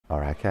All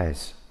right,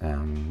 guys,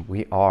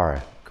 we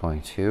are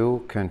going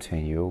to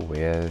continue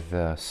with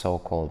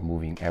so-called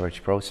moving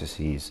average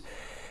processes.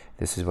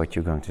 This is what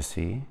you're going to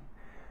see.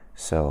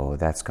 So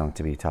that's going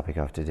to be topic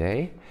of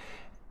today,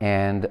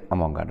 and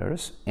among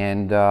others.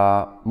 And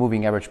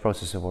moving average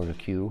process over the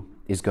Q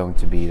is going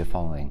to be the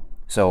following.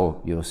 So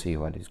you'll see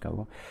what is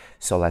going.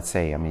 So let's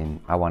say,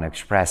 I want to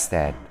express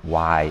that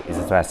Y is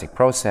a stochastic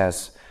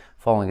process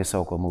following a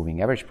so-called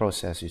moving average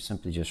process. You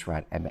simply just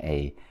write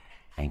MA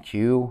and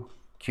Q.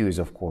 Q is,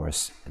 of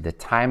course, the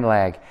time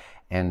lag,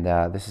 and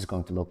this is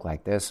going to look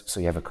like this.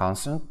 So you have a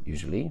constant,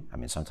 usually.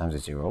 Sometimes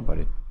it's 0, but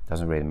it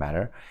doesn't really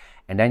matter.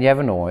 And then you have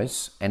a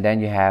noise, and then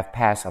you have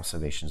past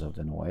observations of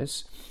the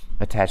noise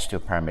attached to a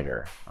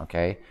parameter,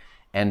 okay?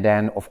 And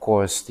then, of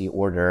course, the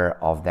order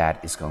of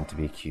that is going to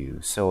be Q.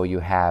 So you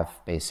have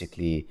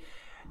basically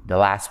the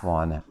last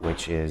one,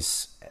 which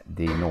is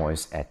the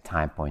noise at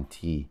time point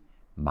t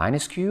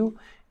minus Q,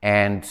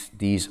 and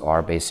these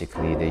are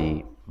basically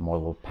the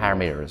model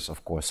parameters.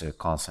 Of course, a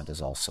constant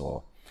is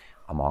also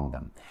among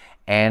them.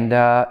 And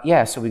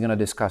so we're going to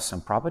discuss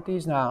some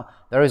properties. Now,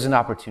 there is an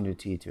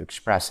opportunity to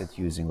express it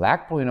using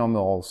lag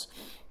polynomials.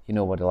 You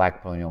know what a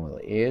lag polynomial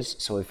is.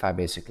 So if I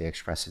basically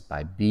express it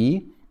by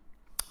B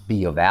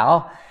of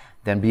L,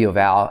 then B of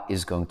L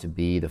is going to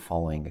be the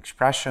following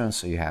expression.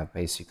 So you have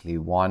basically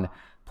 1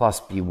 plus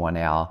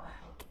B1L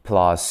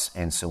plus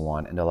and so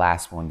on. And the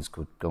last one is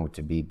going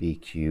to be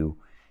BQ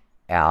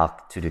L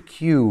to the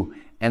Q.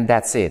 And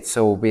that's it.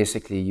 So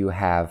basically you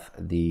have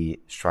the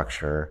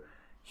structure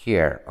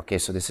here. Okay,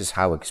 so this is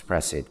how I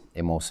express it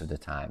in most of the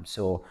time.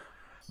 So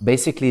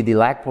basically the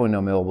lag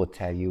polynomial will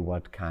tell you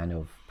what kind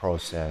of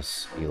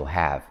process you'll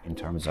have in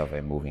terms of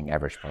a moving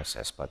average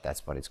process, but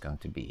that's what it's going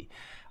to be.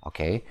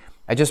 Okay,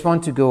 I just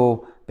want to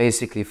go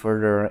basically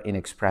further in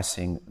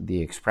expressing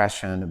the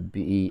expression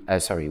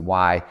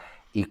Y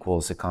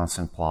equals a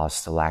constant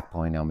plus the lag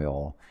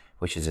polynomial,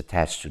 which is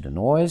attached to the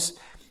noise.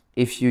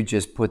 If you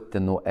just put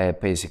the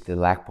basically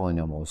lag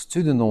polynomials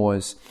to the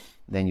noise,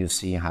 then you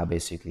see how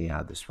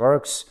this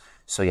works.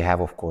 So you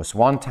have, of course,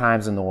 1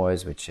 times the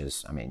noise, which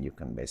is, you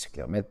can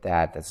basically omit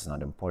that. That's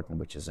not important,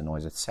 which is the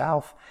noise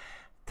itself,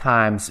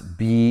 times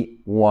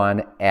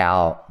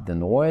B1L, the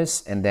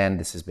noise. And then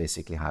this is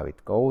basically how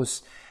it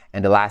goes.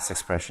 And the last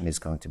expression is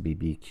going to be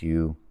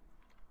BQ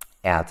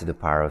L to the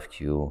power of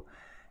Q.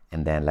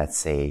 And then let's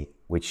say,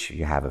 which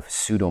you have a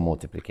pseudo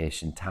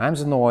multiplication times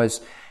the noise.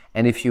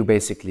 And if you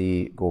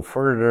basically go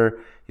further,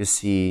 you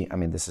see,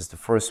 this is the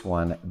first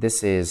one.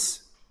 This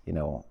is,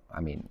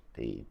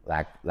 the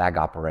lag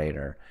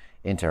operator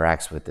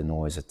interacts with the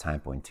noise at time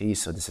point t.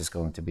 So this is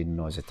going to be the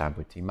noise at time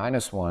point t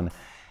minus 1.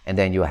 And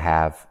then you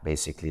have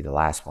basically the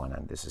last one,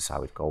 and this is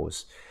how it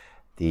goes.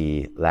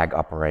 The lag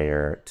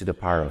operator to the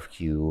power of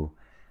Q,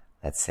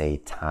 let's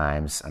say,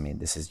 times,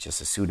 this is just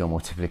a pseudo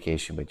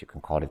multiplication, but you can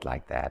call it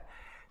like that.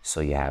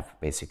 So you have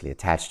basically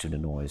attached to the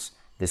noise,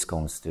 this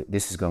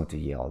is going to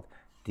yield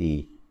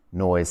the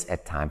noise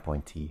at time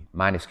point t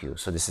minus Q.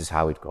 So this is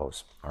how it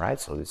goes. All right,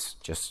 so it's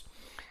just,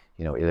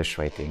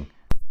 illustrating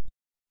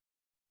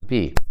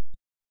B.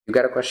 You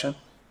got a question?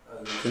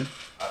 I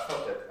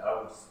thought that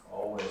L was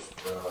always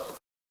the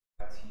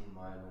t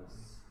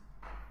minus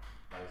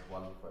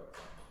 1, for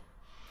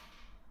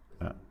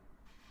example.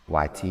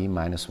 YT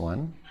minus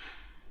 1?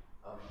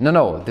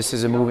 No, this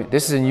is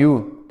a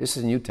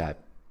new type.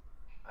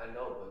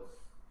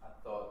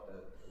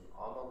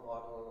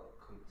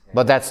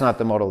 But that's not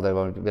the model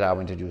that I'll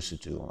introduce you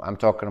to. I'm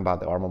talking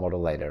about the ARMA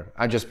model later.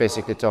 I'm just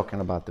basically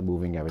talking about the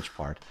moving average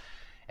part.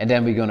 And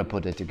then we're going to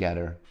put it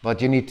together.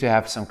 But you need to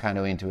have some kind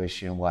of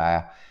intuition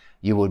where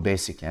you would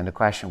basically, and the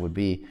question would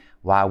be,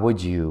 why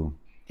would you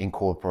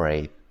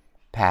incorporate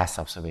past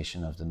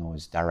observation of the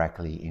noise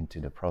directly into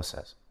the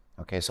process?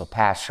 Okay, so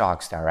past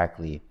shocks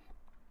directly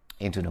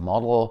into the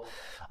model,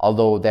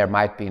 although there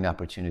might be an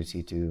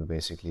opportunity to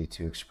basically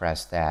to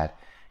express that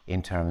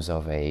in terms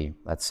of a,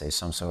 let's say,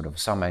 some sort of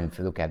sum. And if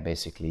you look at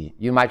basically,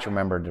 you might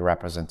remember the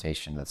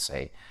representation, let's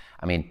say,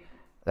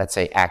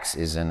 X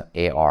is an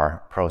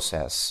AR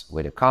process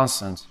with a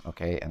constant,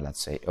 okay, and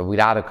let's say, or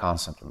without a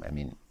constant,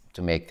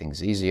 to make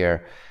things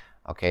easier,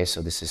 okay,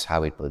 so this is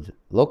how it would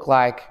look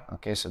like,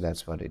 okay, so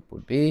that's what it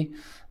would be.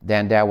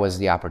 Then there was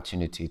the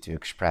opportunity to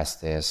express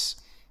this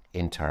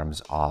in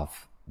terms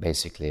of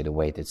basically the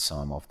weighted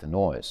sum of the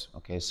noise,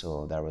 okay,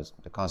 so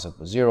the constant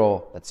was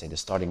 0, let's say the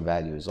starting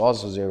value is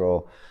also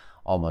 0,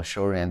 almost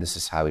sure, and this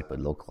is how it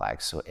would look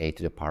like. So a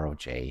to the power of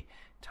j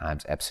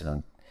times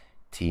epsilon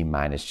t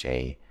minus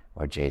j,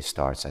 where j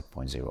starts at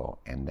 0.0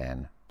 and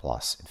then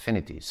plus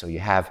infinity. So you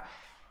have,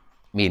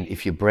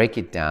 if you break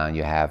it down,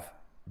 you have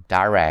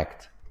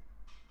direct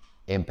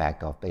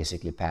impact of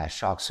basically past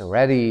shocks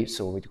already.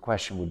 So the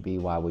question would be,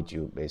 why would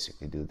you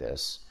basically do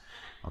this?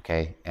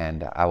 Okay,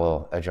 and I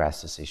will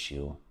address this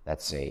issue,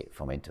 let's say,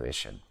 from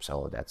intuition.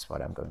 So that's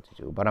what I'm going to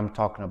do. But I'm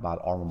talking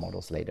about ARMA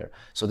models later.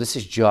 So this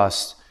is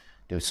just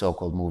the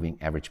so-called moving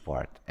average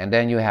part. And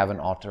then you have an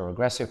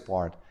autoregressive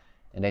part,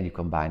 and then you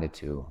combine the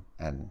two,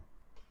 and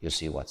you'll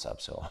see what's up.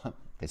 So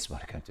that's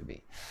what it's going to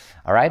be.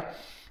 All right?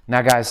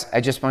 Now, guys,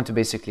 I just want to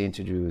basically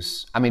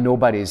introduce, I mean,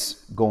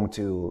 nobody's going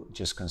to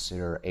just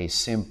consider a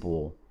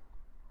simple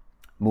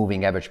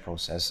moving average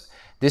process.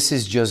 This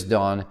is just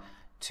done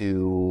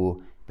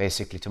to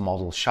basically to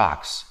model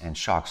shocks and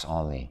shocks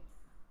only.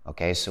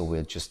 Okay, so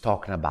we're just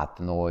talking about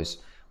the noise.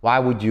 Why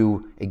would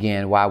you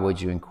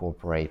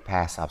incorporate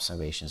past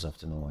observations of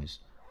the noise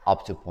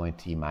up to point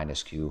t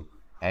minus q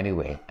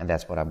anyway? And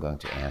that's what I'm going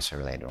to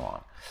answer later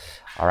on.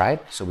 All right,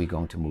 so we're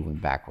going to moving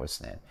backwards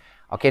then.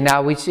 Okay,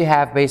 now we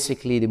have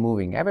basically the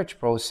moving average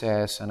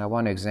process, and I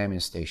want to examine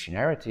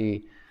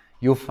stationarity.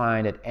 You'll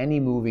find that any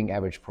moving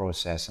average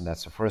process, and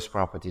that's the first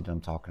property that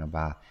I'm talking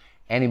about,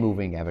 any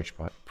moving average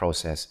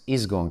process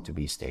is going to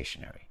be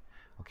stationary.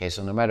 Okay,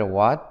 so no matter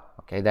what,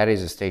 okay, that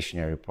is a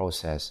stationary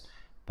process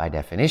by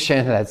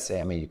definition. Let's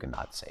say, I mean, you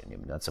cannot say, you're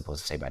not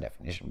supposed to say by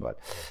definition, but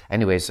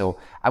anyway, so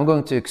I'm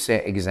going to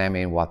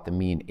examine what the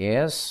mean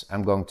is.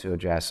 I'm going to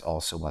address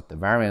also what the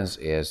variance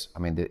is. I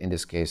mean, in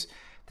this case,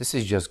 this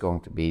is just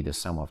going to be the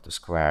sum of the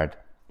squared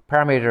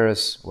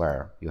parameters,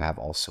 where you have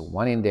also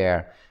 1 in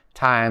there,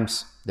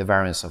 times the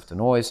variance of the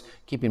noise.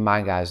 Keep in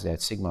mind, guys,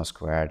 that sigma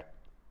squared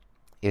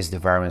is the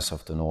variance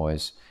of the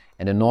noise,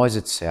 and the noise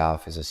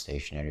itself is a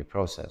stationary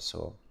process.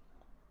 So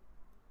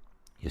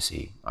you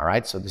see, all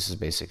right? So this is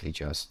basically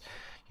just,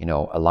 you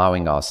know,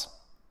 allowing us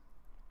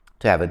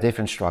to have a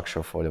different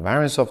structure for the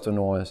variance of the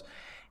noise.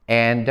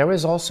 And there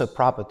is also a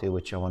property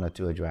which I wanted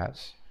to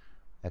address,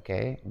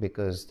 okay?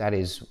 Because that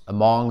is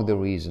among the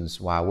reasons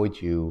why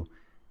would you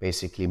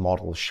basically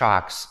model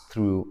shocks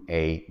through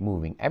a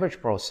moving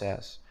average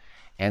process.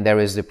 And there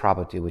is the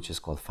property which is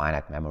called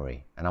finite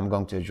memory. And I'm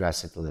going to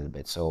address it a little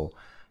bit so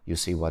you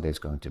see what it's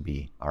going to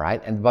be, all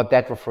right? But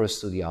that refers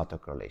to the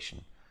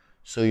autocorrelation.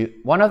 So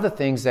one of the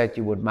things that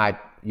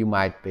you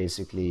might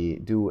basically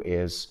do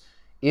is,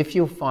 if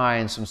you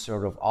find some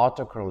sort of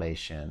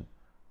autocorrelation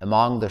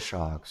among the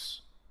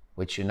shocks,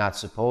 which you're not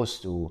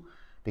supposed to,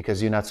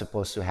 because you're not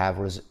supposed to have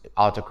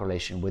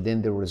autocorrelation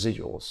within the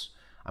residuals.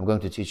 I'm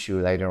going to teach you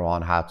later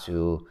on how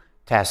to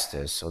test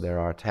this. So there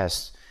are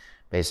tests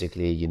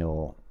basically, you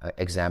know,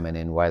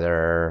 examining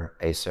whether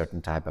a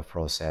certain type of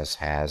process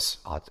has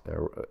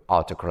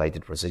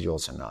autocorrelated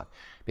residuals or not.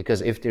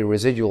 Because if the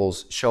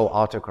residuals show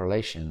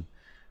autocorrelation,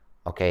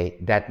 okay,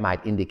 that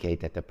might indicate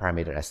that the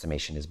parameter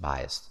estimation is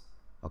biased.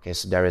 Okay,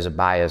 so there is a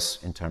bias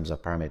in terms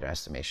of parameter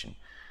estimation.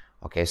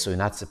 Okay, so you're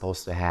not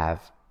supposed to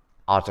have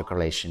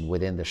autocorrelation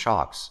within the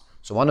shocks.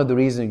 So one of the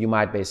reasons you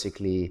might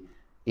basically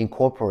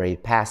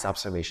incorporate past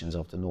observations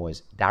of the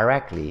noise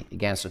directly,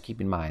 again, so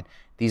keep in mind,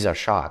 these are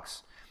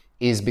shocks,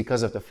 is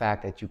because of the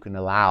fact that you can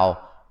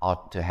allow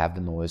to have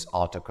the noise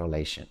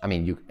autocorrelation. I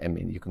mean,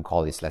 you can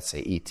call this, let's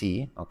say, ET.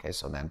 Okay,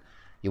 so then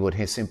you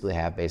would simply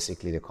have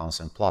basically the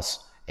constant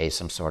plus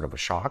some sort of a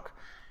shock,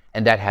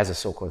 and that has a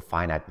so-called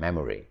finite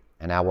memory.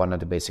 And I wanted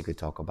to basically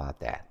talk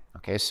about that.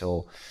 Okay,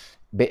 so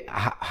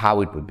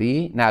how it would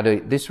be. Now,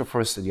 this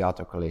refers to the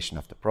autocorrelation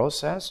of the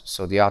process.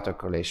 So the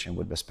autocorrelation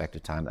with respect to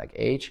time lag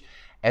h.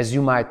 As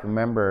you might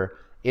remember,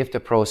 if the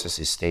process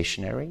is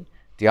stationary,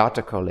 the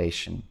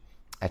autocorrelation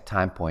at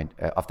time point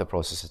of the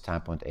process at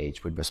time point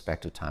h with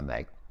respect to time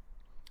lag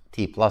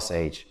t plus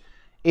h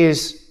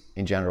is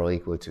in general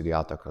equal to the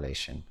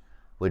autocorrelation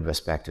with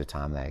respect to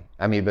time lag,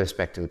 with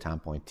respect to time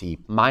point t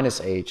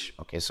minus h.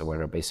 Okay, so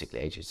whether basically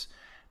h is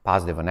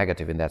positive or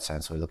negative in that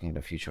sense, we're looking at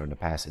the future and the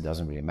past, it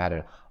doesn't really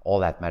matter. All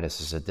that matters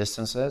is the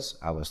distances.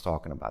 I was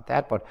talking about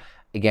that, but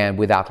again,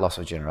 without loss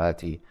of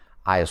generality,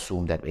 I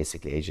assume that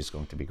basically h is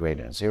going to be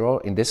greater than 0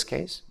 in this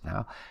case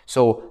now.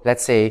 So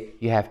let's say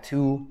you have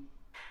two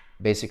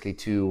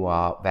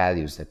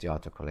values that the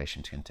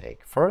autocorrelation can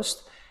take.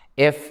 First,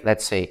 if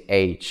let's say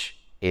h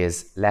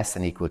is less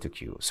than or equal to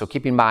q. So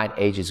keep in mind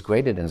h is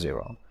greater than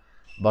 0,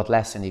 but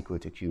less than or equal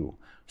to q.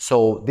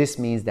 So this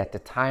means that the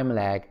time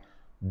lag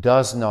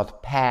does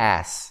not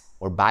pass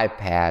or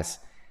bypass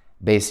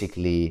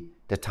basically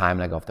the time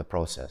lag of the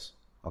process.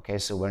 Okay,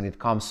 so when it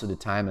comes to the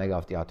time lag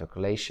of the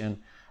autocorrelation,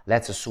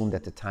 let's assume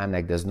that the time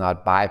lag does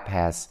not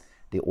bypass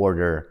the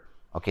order.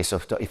 Okay, so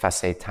if I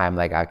say time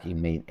lag, I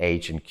can mean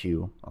h and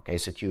q. Okay,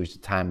 so q is the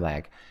time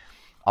lag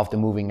of the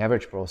moving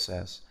average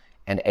process,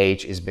 and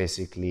h is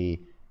basically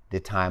the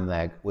time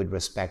lag with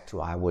respect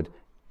to, I would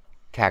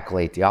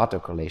calculate the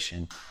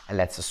autocorrelation, and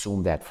let's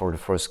assume that for the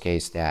first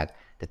case that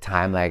the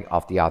time lag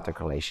of the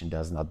autocorrelation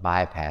does not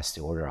bypass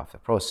the order of the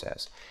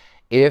process.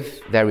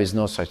 If there is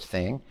no such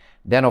thing,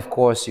 then of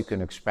course you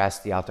can express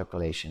the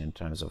autocorrelation in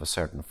terms of a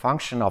certain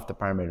function of the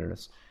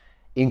parameters,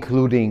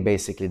 including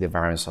basically the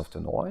variance of the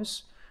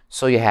noise.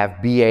 So you have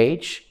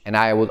BH, and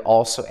I would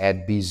also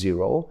add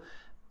B0,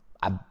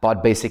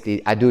 but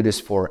basically I do this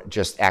for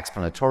just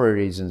explanatory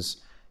reasons.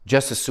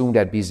 Just assume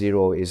that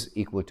B0 is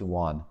equal to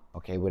 1,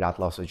 okay, without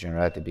loss of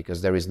generality,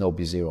 because there is no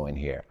B0 in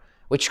here,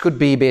 which could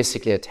be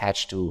basically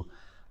attached to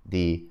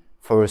the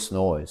first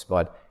noise.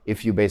 But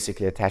if you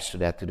basically attach to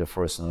the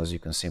first noise, you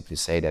can simply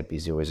say that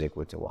B0 is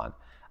equal to 1.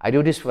 I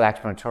do this for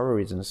explanatory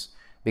reasons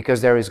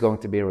because there is going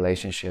to be a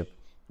relationship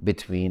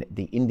between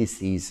the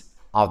indices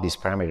of these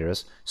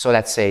parameters. So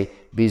let's say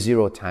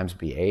B0 times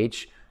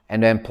BH,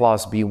 and then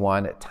plus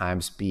B1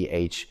 times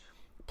BH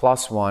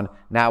plus 1.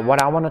 Now,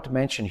 what I wanted to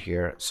mention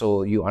here,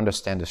 so you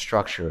understand the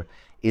structure,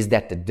 is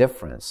that the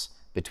difference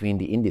between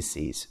the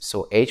indices,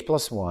 so H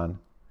plus 1,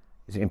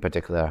 in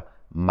particular,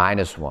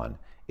 minus 1,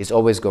 is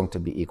always going to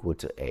be equal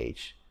to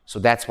H. So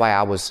that's why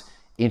I was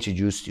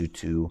introduced you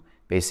to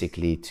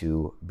basically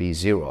to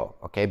B0,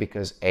 okay?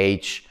 Because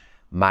H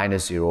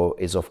minus 0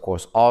 is of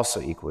course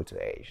also equal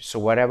to H. So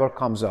whatever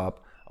comes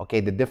up, okay,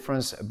 the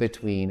difference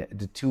between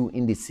the two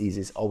indices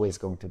is always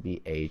going to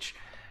be H.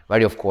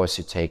 But of course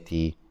you take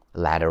the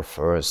latter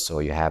first, so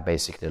you have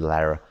basically the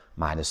latter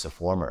minus the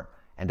former,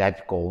 and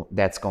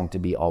that's going to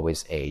be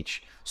always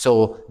H.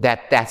 So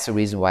that's the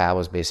reason why I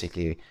was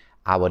basically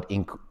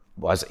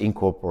was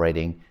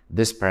incorporating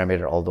this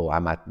parameter, although I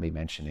might be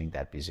mentioning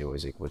that B0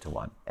 is equal to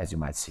 1, as you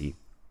might see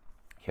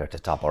here at the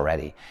top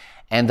already.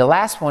 And the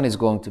last one is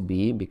going to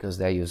be, because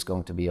there is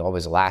going to be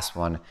always the last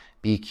one,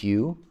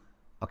 BQ,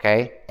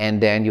 okay?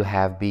 And then you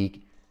have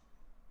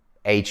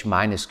BH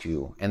minus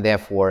Q, and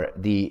therefore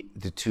the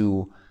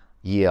two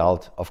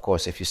yield, of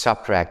course, if you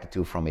subtract the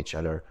two from each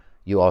other,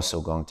 you're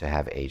also going to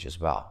have H as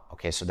well,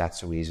 okay? So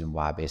that's the reason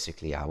why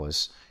basically I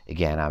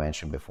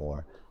mentioned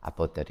before, I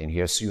put that in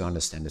here so you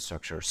understand the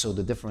structure. So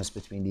the difference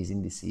between these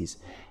indices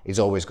is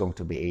always going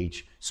to be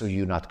H, so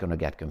you're not going to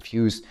get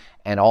confused.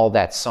 And all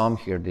that sum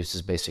here, this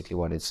is basically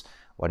what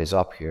is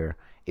up here,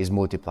 is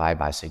multiplied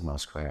by sigma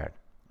squared,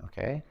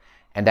 okay?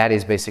 And that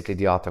is basically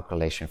the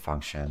autocorrelation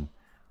function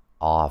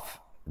of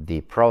the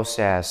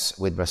process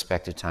with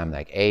respect to time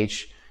lag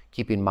H.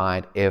 Keep in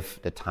mind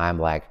if the time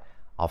lag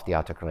of the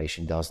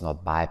autocorrelation does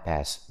not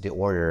bypass the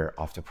order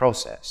of the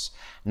process.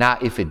 Now,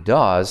 if it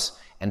does,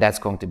 and that's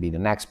going to be the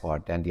next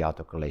part, then the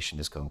autocorrelation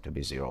is going to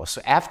be 0.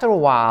 So after a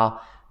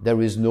while,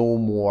 there is no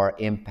more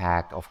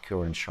impact of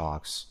current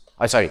shocks.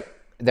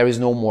 There is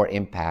no more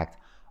impact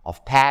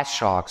of past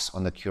shocks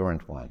on the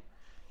current one.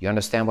 You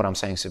understand what I'm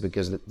saying? So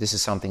because this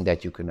is something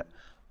that you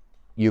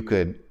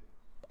could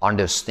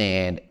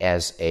understand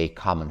as a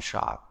common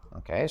shock.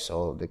 Okay,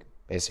 so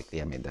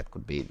basically, I mean, that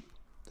could be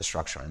the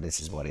structure, and this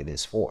is what it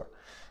is for.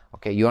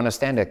 Okay, you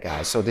understand that,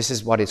 guys? So this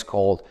is what is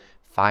called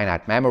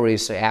finite memory.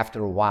 So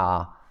after a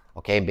while,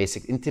 okay,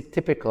 basically,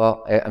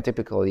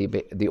 typically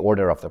the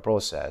order of the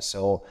process.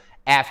 So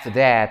after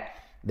that,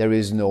 there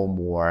is no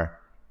more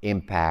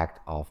impact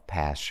of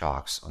past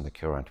shocks on the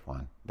current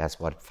one. That's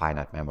what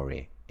finite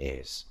memory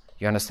is.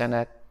 You understand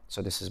that?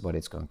 So this is what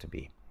it's going to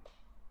be.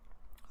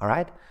 All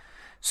right?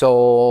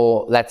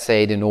 So let's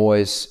say the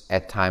noise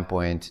at time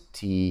point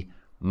t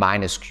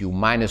minus q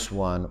minus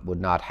 1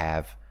 would not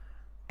have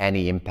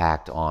any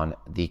impact on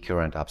the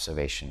current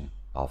observation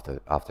of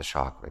the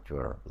shock that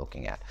you're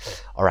looking at.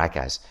 All right,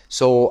 guys.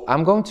 So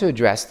I'm going to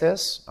address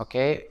this,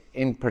 okay,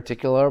 in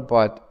particular,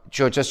 but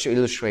just to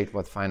illustrate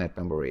what finite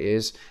memory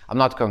is. I'm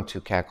not going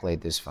to calculate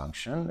this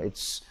function.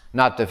 It's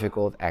not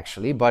difficult,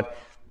 actually, but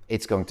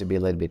it's going to be a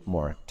little bit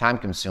more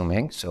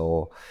time-consuming,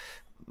 so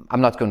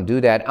I'm not going to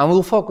do that. And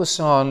we'll focus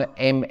on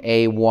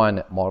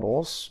MA1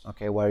 models,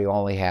 okay, where you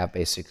only have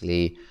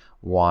basically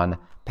one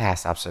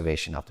past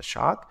observation of the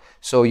shock.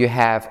 So you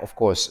have, of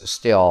course,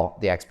 still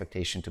the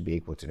expectation to be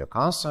equal to the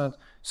constant.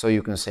 So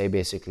you can say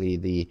basically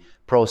the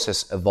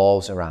process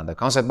evolves around the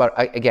constant. But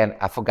again,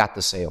 I forgot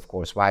to say, of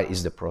course, why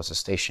is the process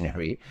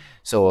stationary?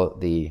 So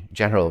the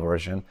general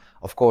version,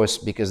 of course,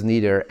 because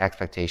neither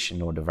expectation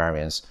nor the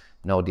variance,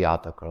 nor the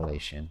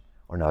autocorrelation,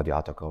 or nor the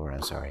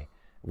autocovariance, sorry,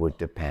 would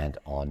depend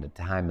on the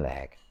time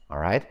lag. All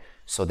right?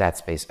 So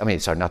that's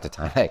not the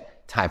time lag,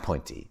 time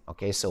point t.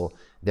 Okay? So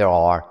they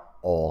are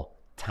all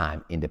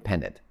time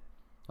independent.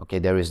 Okay,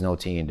 there is no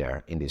t in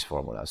there in these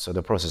formulas. So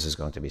the process is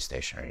going to be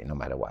stationary no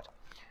matter what.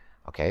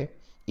 Okay,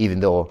 even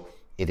though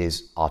it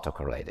is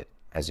autocorrelated,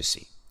 as you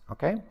see.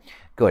 Okay,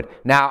 good.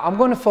 Now I'm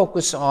going to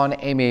focus on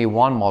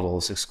MA1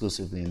 models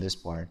exclusively in this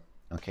part.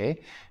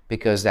 Okay,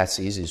 because that's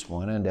the easiest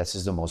one and that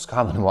is the most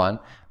common one,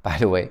 by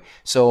the way.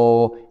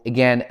 So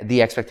again,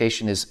 the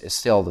expectation is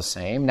still the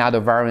same. Now the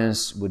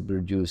variance would be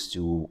reduced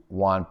to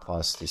 1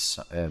 plus this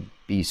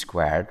b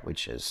squared,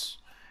 which is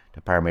the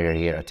parameter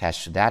here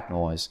attached to that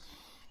noise,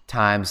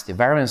 times the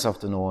variance of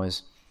the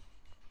noise,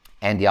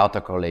 and the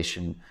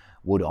autocorrelation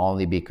would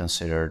only be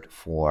considered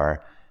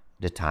for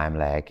the time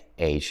lag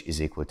h is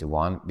equal to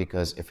 1,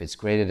 because if it's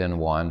greater than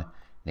 1,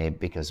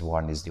 because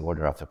 1 is the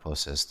order of the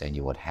process, then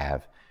you would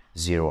have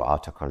 0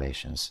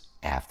 autocorrelations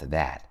after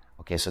that.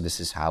 Okay, so this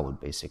is how would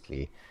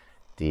basically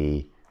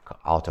the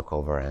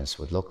autocovariance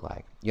would look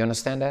like. You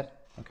understand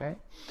that? Okay.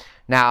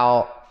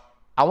 Now,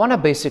 I want to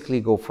basically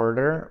go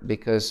further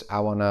because I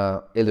want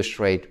to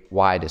illustrate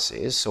why this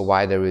is. So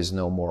why there is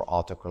no more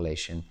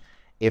autocorrelation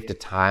if the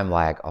time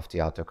lag of the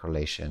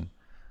autocorrelation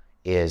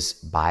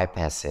is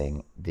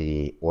bypassing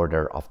the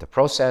order of the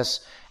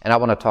process. And I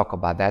want to talk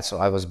about that. So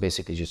I was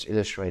basically just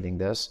illustrating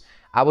this.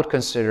 I would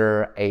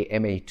consider a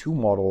MA2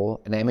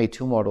 model. An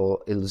MA2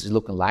 model is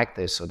looking like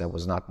this. So that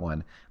was not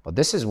one, but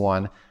this is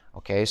one.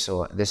 Okay,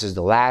 so this is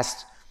the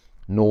last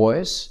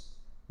noise,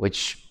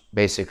 which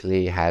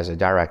basically has a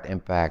direct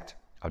impact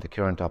of the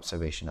current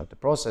observation of the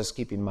process.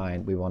 Keep in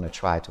mind, we want to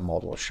try to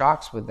model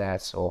shocks with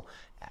that. So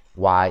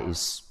y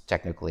is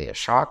technically a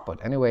shock,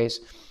 but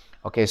anyways.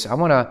 Okay, so I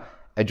want to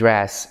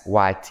address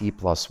yt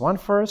plus 1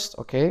 first,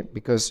 okay,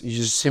 because you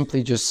just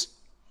simply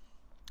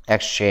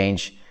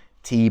exchange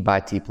t by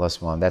t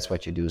plus 1. That's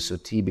what you do. So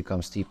t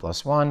becomes t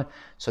plus 1.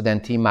 So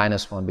then t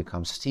minus 1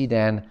 becomes t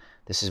then.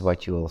 This is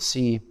what you will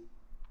see.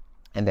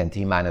 And then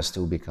t minus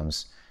 2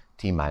 becomes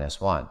t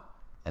minus 1.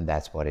 And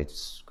that's what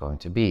it's going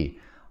to be.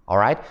 All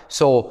right?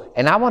 So,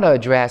 and I want to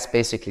address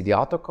basically the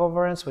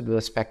autocovariance with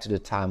respect to the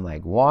time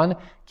lag 1.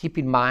 Keep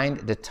in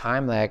mind the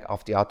time lag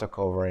of the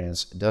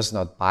autocovariance does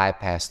not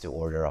bypass the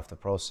order of the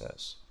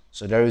process.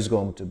 So there is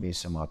going to be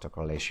some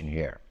autocorrelation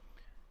here,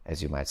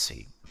 as you might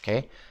see.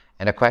 Okay?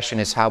 And the question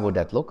is, how would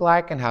that look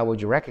like and how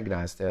would you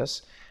recognize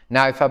this?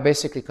 Now, if I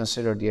basically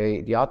consider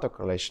the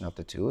autocorrelation of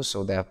the two,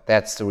 so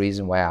that's the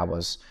reason why I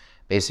was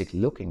basically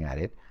looking at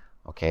it,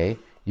 okay,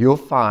 you'll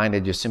find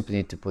that you simply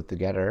need to put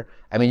together,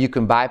 I mean, you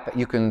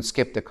can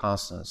skip the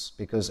constants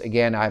because,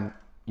 again,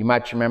 you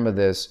might remember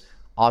this,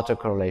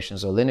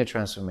 autocorrelations or linear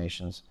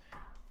transformations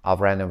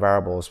of random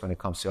variables when it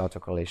comes to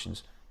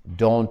autocorrelations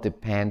don't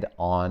depend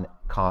on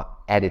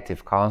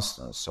additive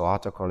constants. So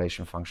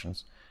autocorrelation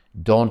functions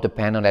don't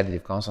depend on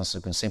additive constants.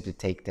 You can simply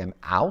take them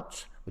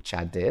out, which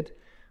I did.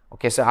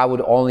 Okay, so I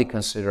would only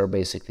consider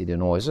basically the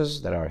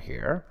noises that are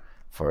here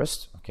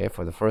first, okay,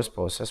 for the first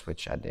process,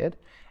 which I did.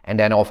 And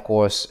then, of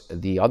course,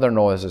 the other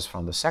noises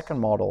from the second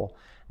model.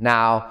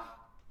 Now,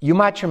 you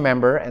might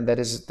remember, and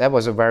that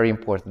was a very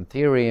important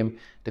theorem,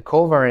 the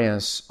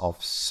covariance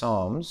of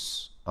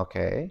sums,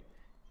 okay,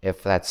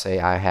 if let's say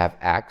I have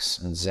x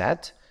and z,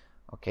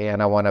 okay,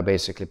 and I want to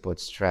basically put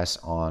stress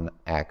on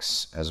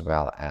x as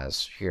well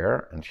as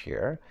here and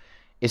here,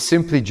 it's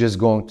simply just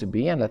going to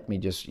be, and let me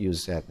just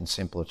use that in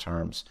simpler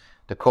terms,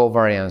 the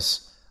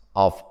covariance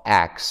of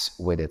x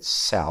with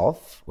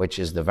itself, which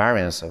is the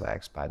variance of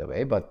x, by the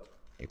way, but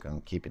you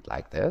can keep it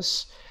like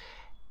this,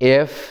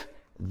 if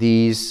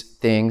these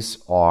things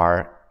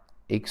are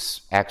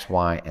x,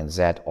 y, and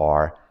z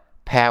are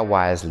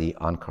pairwisely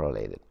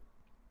uncorrelated.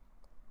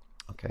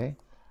 Okay?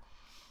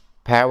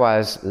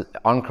 Pairwise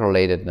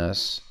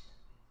uncorrelatedness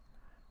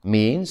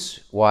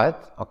means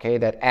what? Okay,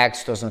 that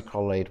x doesn't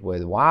correlate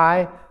with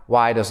y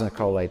doesn't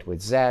correlate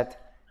with z,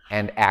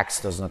 and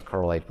x does not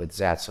correlate with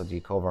z, so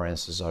the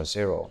covariances are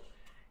 0.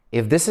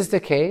 If this is the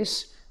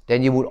case,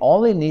 then you would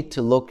only need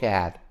to look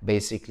at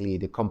basically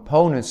the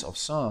components of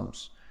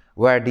sums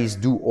where these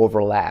do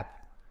overlap.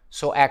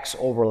 So x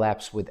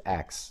overlaps with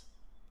x,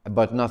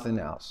 but nothing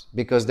else,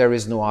 because there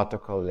is no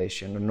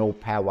autocorrelation or no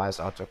pairwise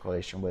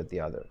autocorrelation with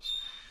the others.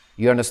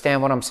 You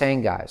understand what I'm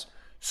saying, guys?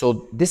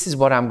 So this is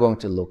what I'm going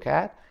to look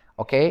at,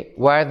 okay?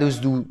 Where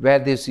does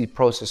the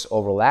process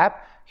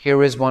overlap?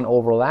 Here is one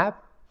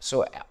overlap.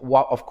 So,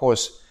 of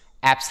course,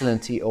 epsilon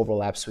t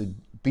overlaps with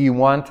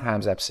b1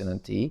 times epsilon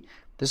t.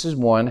 This is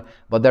one,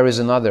 but there is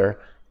another,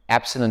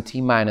 epsilon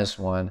t minus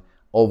 1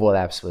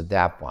 overlaps with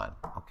that one.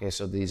 Okay,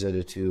 so these are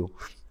the two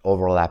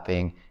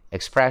overlapping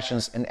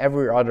expressions, and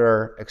every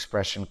other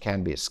expression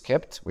can be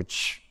skipped,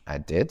 which I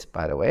did,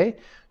 by the way.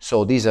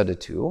 So these are the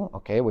two,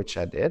 okay, which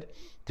I did.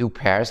 Two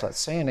pairs, let's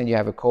say, and then you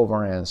have a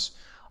covariance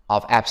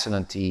of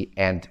epsilon t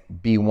and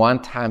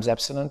b1 times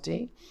epsilon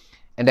t.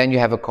 And then you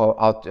have the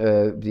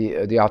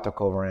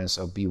autocovariance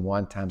of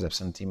b1 times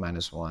epsilon t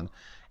minus 1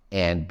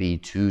 and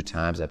b2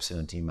 times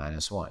epsilon t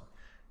minus 1.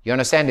 You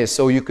understand this?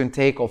 So you can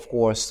take, of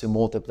course, the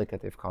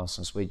multiplicative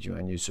constants with you,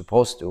 and you're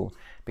supposed to,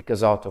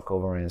 because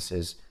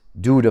autocovariances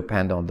do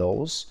depend on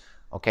those,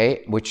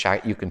 okay, which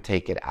you can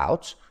take it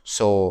out.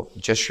 So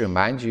just to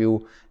remind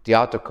you, the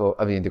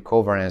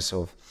covariance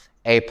of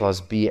a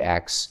plus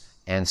bx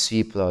and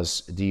c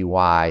plus dy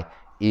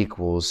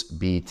equals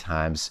b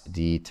times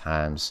d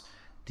times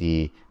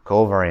the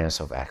covariance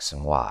of x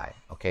and y.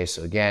 Okay,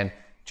 so again,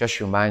 just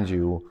to remind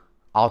you,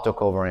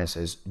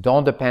 autocovariances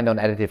don't depend on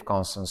additive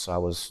constants, so I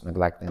was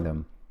neglecting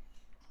them.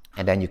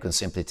 And then you can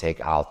simply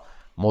take out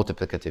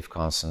multiplicative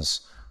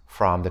constants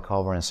from the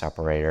covariance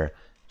operator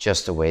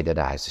just the way that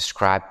I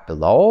described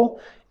below.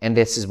 And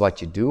this is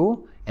what you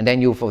do. And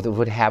then you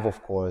would have,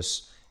 of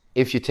course,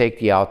 if you take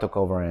the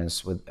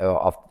autocovariance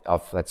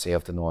let's say,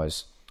 of the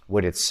noise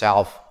with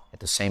itself at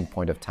the same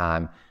point of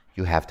time,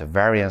 you have the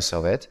variance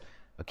of it,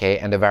 okay?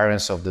 And the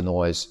variance of the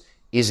noise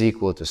is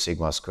equal to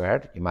sigma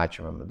squared. You might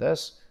remember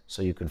this.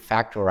 So you can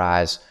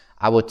factorize.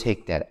 I would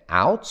take that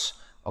out,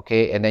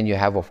 okay? And then you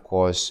have, of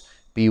course,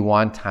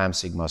 b1 times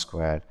sigma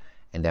squared,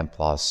 and then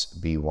plus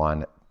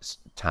b1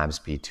 times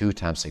b2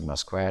 times sigma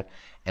squared.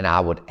 And I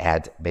would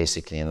add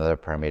basically another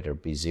parameter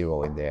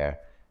b0 in there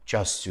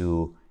just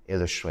to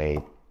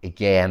illustrate,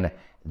 again,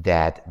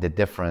 that the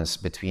difference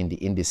between the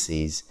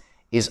indices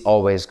is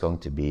always going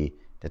to be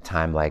the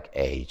time lag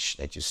h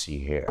that you see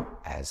here,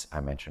 as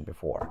I mentioned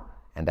before.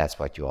 And that's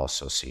what you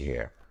also see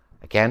here.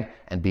 Again,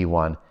 and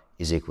b1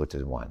 is equal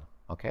to 1,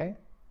 okay?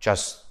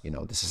 Just, you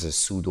know, this is a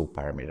pseudo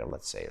parameter,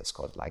 let's say, let's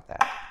call it like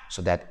that.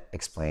 So that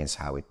explains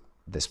how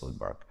this would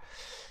work.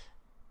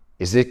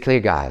 Is it clear,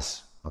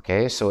 guys?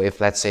 Okay, so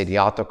if let's say the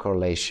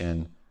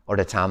autocorrelation, or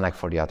the time lag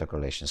for the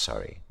autocorrelation,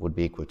 sorry, would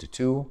be equal to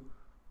 2,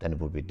 then it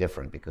would be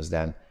different, because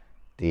then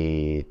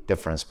the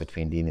difference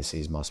between the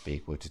indices must be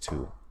equal to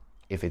 2.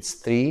 If it's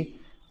 3,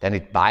 then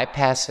it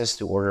bypasses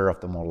the order of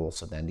the model,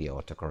 so then the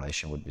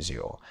autocorrelation would be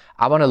 0.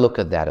 I want to look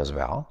at that as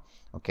well.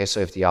 Okay, so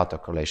if the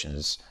autocorrelation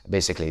is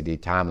basically the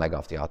time lag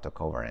of the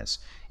autocovariance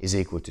is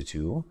equal to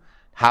 2,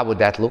 how would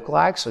that look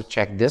like? So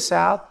check this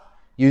out.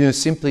 You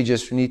simply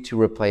just need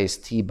to replace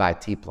t by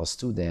t plus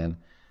 2 then.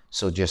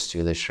 So just to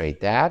illustrate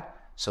that,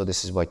 so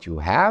this is what you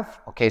have.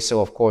 Okay, so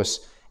of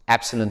course,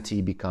 epsilon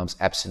t becomes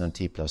epsilon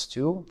t plus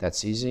 2.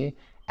 That's easy.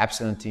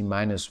 Epsilon t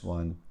minus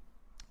 1,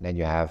 then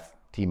you have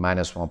t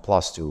minus 1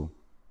 plus 2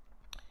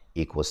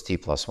 equals t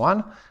plus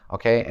 1.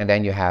 Okay, and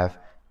then you have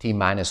t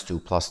minus 2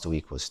 plus 2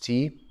 equals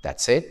t.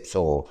 That's it.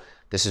 So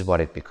this is what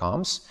it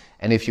becomes.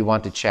 And if you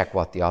want to check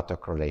what the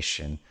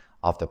autocorrelation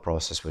of the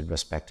process with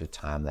respect to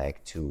time lag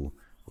 2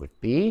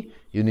 would be,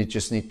 you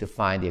just need to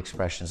find the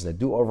expressions that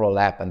do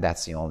overlap, and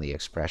that's the only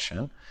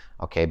expression.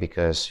 Okay,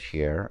 because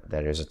here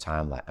there is a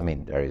time lag. I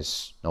mean, there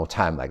is no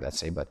time lag, let's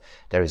say, but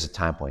there is a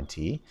time point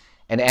t.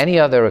 And any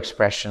other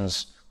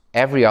expressions,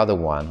 every other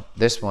one,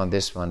 this one,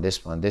 this one,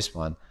 this one, this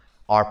one,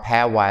 are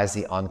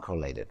pairwisely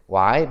uncorrelated.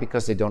 Why?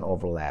 Because they don't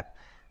overlap.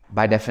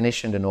 By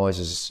definition, the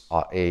noises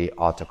are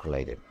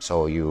autocorrelated.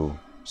 So you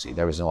see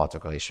there is no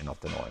autocorrelation of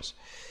the noise.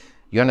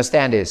 You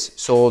understand this?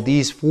 So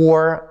these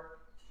 4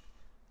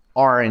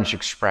 orange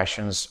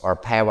expressions are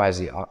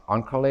pairwisely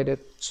uncorrelated.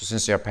 So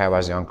since they are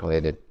pairwisely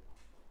uncorrelated,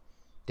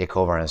 the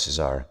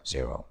covariances are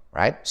 0,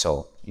 right?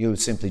 So you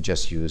simply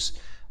just use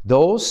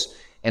those.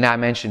 And I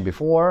mentioned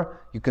before,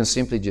 you can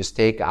simply just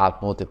take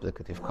out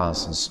multiplicative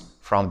constants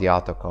from the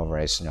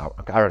autocovariance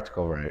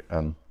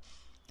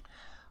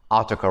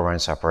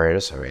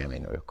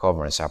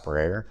covariance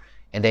operator,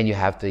 and then you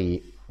have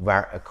the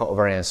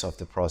covariance of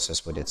the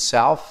process with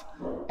itself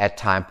at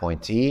time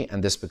point t,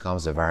 and this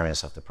becomes the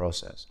variance of the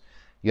process.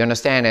 You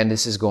understand? And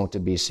this is going to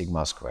be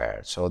sigma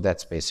squared. So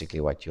that's basically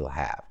what you'll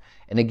have.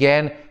 And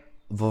again,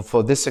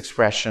 for this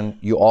expression,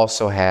 you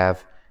also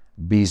have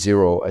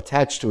B0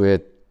 attached to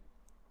it.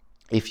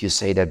 If you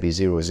say that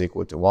B0 is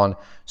equal to 1,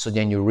 so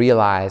then you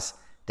realize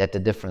that the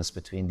difference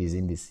between these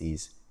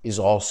indices is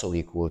also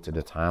equal to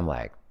the time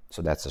lag.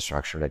 So that's the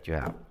structure that you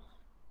have.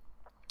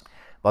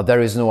 But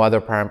there is no other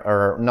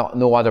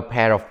no other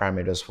pair of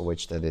parameters for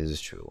which that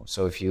is true.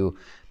 So if you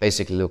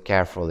basically look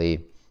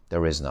carefully,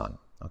 there is none.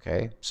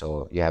 Okay,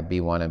 so you have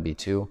B1 and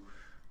B2,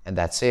 and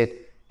that's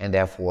it. And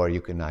therefore,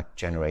 you cannot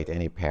generate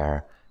any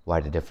pair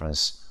where the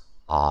difference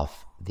of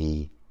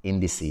the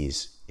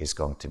indices is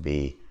going to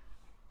be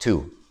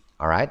 2.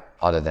 All right,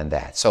 other than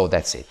that. So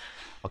that's it.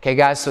 Okay,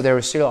 guys, so there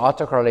is still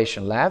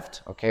autocorrelation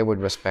left, okay, with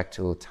respect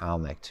to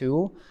time lag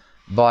 2.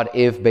 But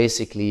if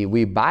basically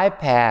we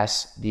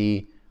bypass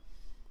the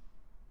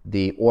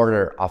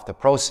order of the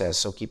process,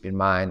 so keep in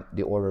mind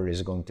the order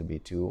is going to be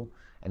 2.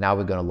 And now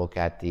we're going to look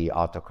at the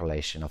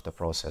autocorrelation of the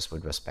process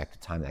with respect to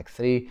time lag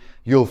 3.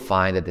 You'll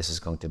find that this is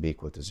going to be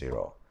equal to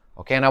 0.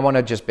 Okay, and I want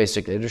to just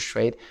basically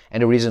illustrate.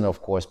 And the reason,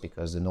 of course,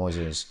 because the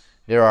noises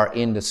there are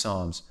in the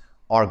sums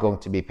are going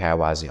to be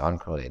pairwisely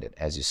uncorrelated,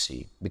 as you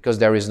see, because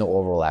there is no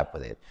overlap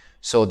with it.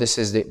 So this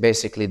is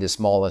basically the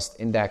smallest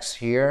index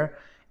here,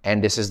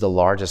 and this is the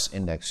largest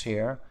index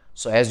here.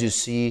 So as you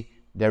see,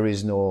 there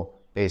is no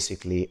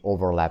basically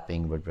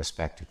overlapping with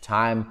respect to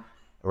time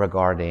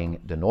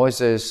regarding the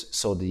noises.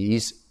 So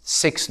these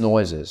 6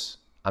 noises,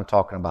 I'm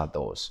talking about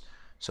those.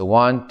 So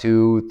 1,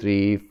 2,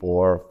 3,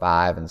 4,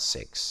 5, and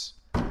 6,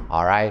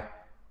 all right,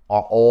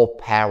 are all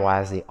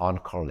pairwisely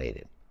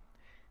uncorrelated.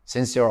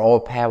 Since they're all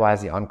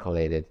pairwisely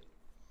uncorrelated,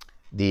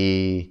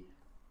 the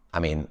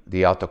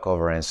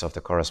autocovariance of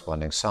the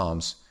corresponding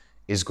sums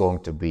is going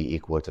to be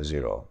equal to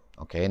 0.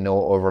 Okay,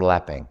 no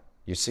overlapping.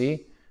 You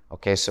see?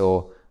 Okay,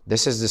 so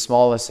this is the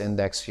smallest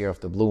index here of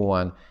the blue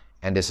one,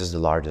 and this is the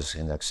largest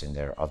index in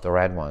there of the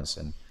red ones,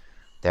 and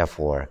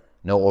therefore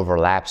no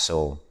overlap.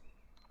 So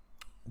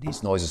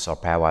these noises are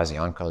pairwisely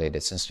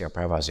uncorrelated. Since they are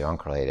pairwisely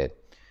uncorrelated,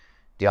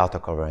 the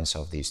autocovariance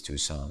of these 2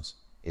 sums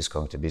is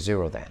going to be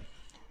 0 then.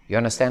 You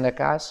understand that,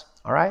 guys?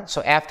 All right.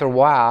 So after a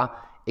while,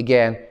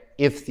 again,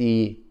 if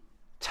the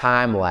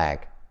time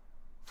lag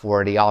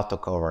for the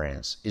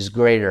autocovariance is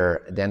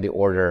greater than the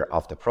order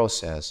of the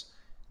process,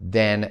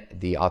 then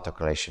the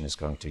autocorrelation is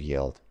going to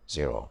yield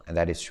 0, and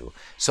that is true.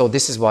 So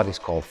this is what is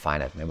called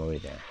finite memory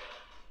then.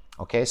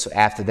 Okay, so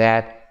after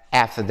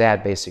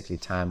that basically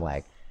time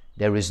lag,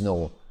 there is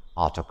no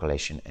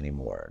autocorrelation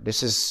anymore.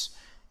 This is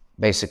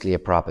basically a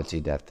property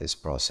that this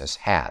process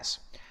has.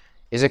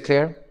 Is it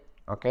clear?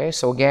 Okay,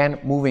 so again,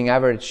 moving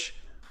average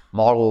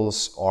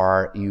models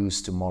are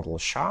used to model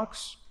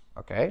shocks.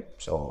 Okay,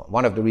 so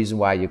one of the reasons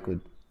why you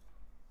could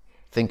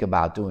think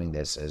about doing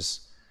this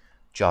is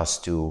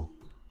just to,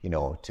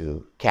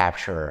 to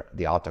capture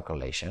the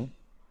autocorrelation.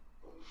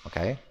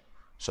 Okay,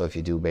 so if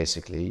you do,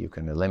 basically, you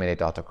can eliminate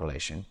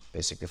autocorrelation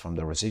basically from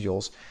the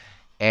residuals.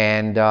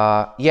 And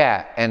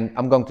and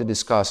I'm going to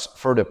discuss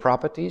further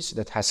properties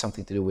that has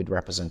something to do with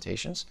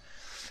representations.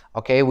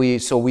 Okay,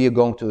 so we are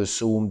going to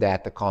assume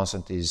that the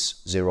constant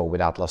is 0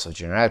 without loss of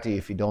generality.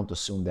 If we don't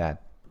assume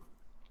that,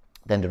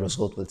 then the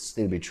result will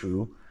still be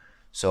true.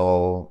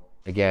 So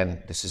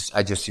again,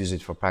 I just use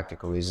it for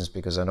practical reasons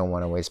because I don't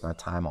want to waste my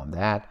time on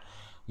that.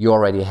 You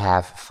already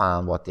have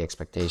found what the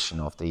expectation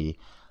of the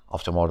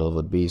model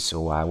would be,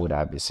 so why would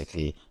I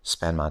basically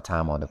spend my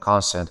time on the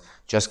constant?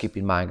 Just keep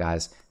in mind,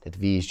 guys, that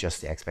V is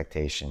just the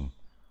expectation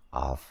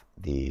of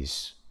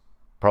these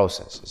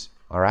processes,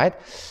 all right?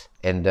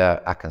 And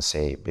I can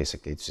say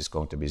basically it's just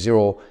going to be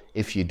 0.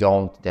 If you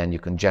don't, then you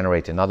can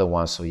generate another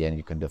one, so then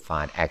you can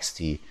define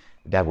xt,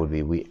 that would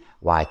be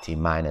yt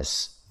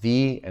minus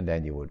V, and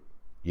then you would,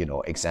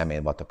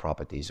 examine what the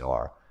properties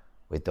are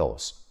with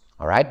those,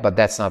 all right? But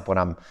that's not what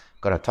I'm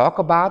going to talk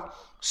about.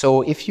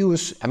 So if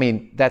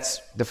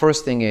that's the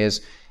first thing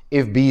is,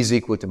 if B is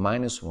equal to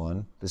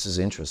 -1, this is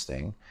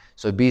interesting.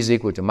 So if B is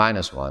equal to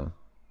 -1,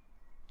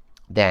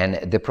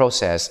 then the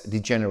process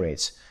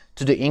degenerates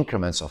to the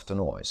increments of the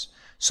noise.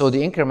 So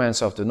the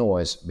increments of the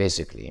noise,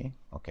 basically,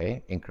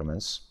 okay,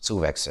 increments,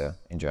 Zuwächse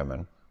in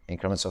German,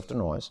 increments of the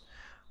noise,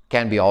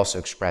 can be also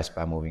expressed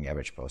by moving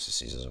average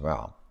processes as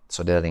well.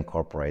 So that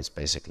incorporates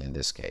basically in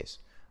this case,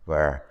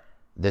 where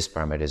this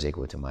parameter is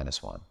equal to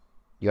 -1.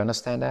 You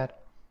understand that?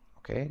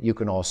 Okay, you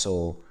can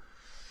also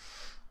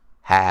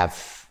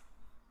have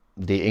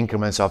the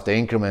increments of the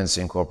increments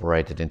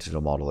incorporated into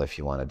the model if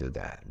you want to do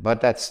that.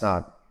 But that's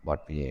not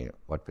what we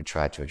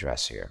try to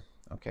address here.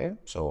 Okay,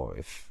 so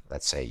if,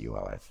 let's say, you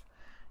have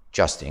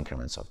just the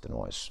increments of the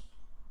noise,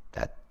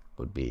 that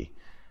would be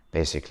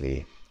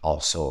basically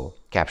also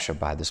captured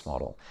by this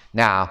model.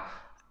 Now,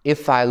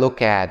 if I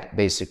look at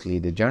basically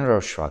the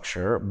general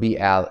structure,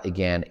 BL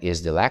again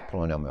is the Lac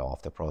polynomial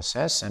of the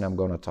process, and I'm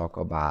going to talk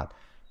about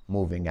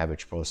moving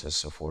average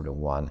process for the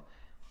one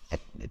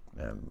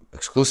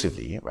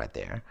exclusively right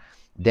there.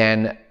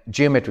 Then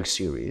geometric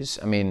series,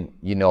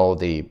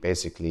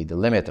 basically the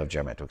limit of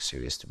geometric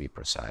series, to be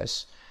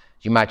precise.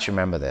 You might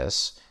remember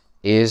this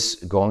is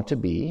going to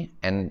be,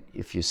 and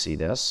if you see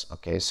this,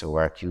 okay, so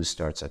where Q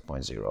starts at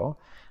 0.0,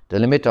 the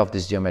limit of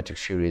this geometric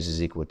series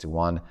is equal to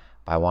 1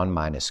 by 1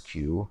 minus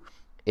Q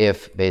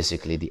if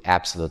basically the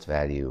absolute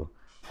value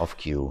of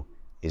Q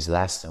is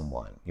less than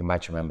 1. You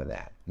might remember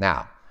that.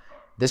 Now,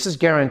 this is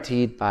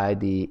guaranteed by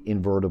the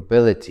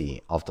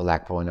invertibility of the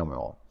Lac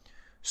polynomial.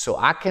 So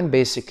I can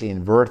basically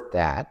invert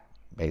that,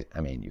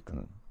 you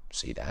can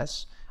see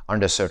this,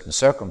 under certain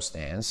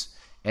circumstance,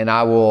 and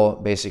I will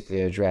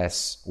basically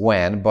address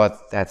when,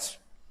 but that's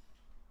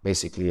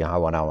basically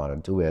how I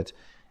want to do it.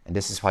 And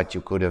this is what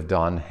you could have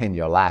done in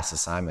your last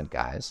assignment,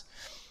 guys.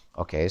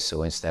 Okay,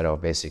 so instead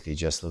of basically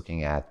just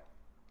looking at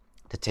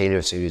the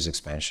Taylor series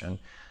expansion,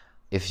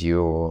 if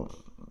you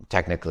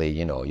technically,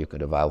 you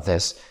could evaluate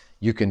this,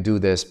 you can do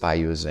this by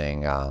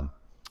using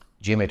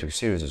geometric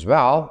series as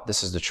well.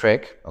 This is the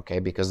trick, okay,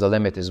 because the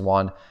limit is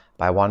 1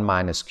 by 1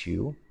 minus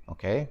Q,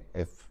 okay?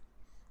 If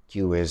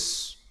Q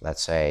is,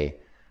 let's say,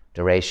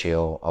 the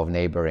ratio of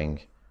neighboring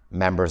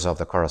members of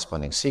the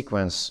corresponding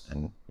sequence,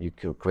 and you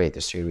could create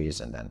a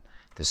series, and then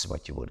this is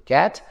what you would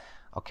get.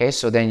 Okay,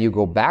 so then you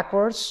go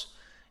backwards,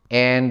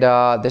 and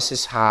this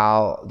is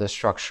how the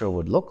structure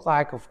would look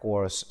like, of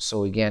course.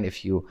 So again,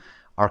 if you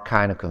are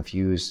kind of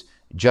confused,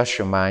 just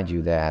remind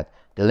you that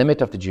the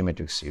limit of the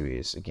geometric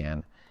series,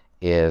 again,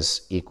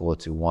 is equal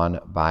to 1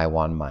 by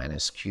 1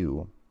 minus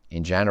Q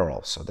in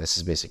general. So this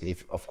is basically,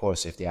 of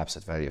course, if the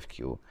absolute value of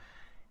Q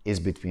is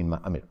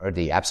or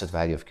the absolute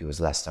value of Q is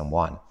less than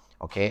 1.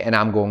 Okay, and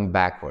I'm going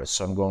backwards.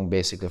 So I'm going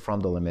basically from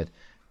the limit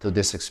to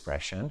this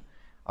expression.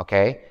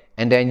 Okay,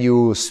 and then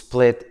you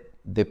split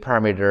the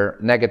parameter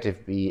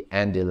negative b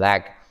and the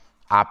Lac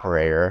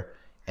operator,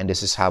 and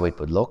this is how it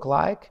would look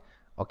like.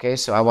 Okay,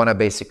 so I want to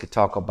basically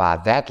talk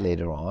about that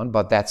later on,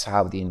 but that's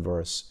how the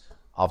inverse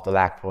of the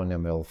Lac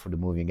polynomial for the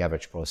moving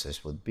average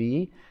process would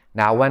be.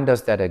 Now, when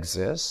does that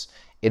exist?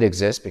 It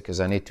exists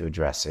because I need to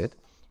address it.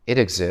 It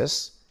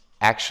exists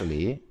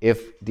actually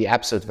if the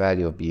absolute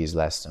value of b is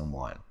less than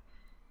 1.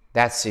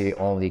 That's the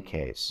only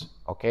case,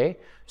 okay?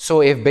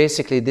 So if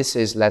basically this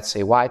is, let's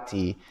say,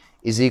 yt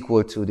is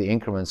equal to the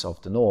increments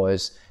of the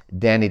noise,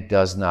 then it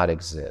does not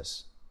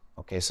exist,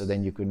 okay? So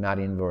then you could not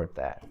invert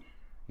that.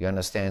 You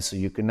understand? So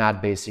you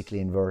cannot basically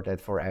invert it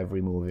for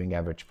every moving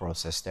average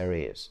process there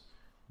is.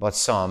 But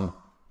some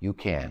you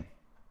can,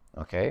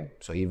 okay?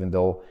 So even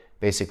though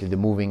basically the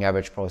moving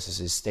average process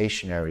is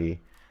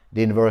stationary,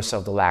 the inverse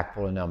of the Lac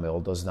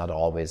polynomial does not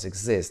always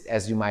exist.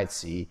 As you might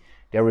see,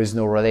 there is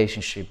no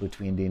relationship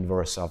between the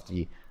inverse of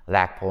the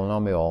Lac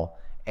polynomial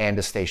and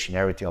the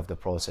stationarity of the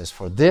process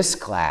for this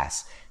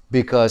class,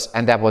 because,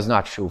 and that was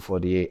not true for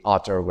the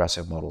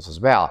autoregressive models as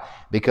well,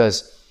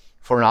 because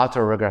for an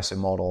autoregressive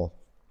model,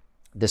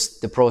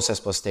 the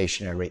process was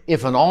stationary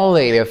if and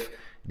only if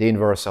the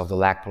inverse of the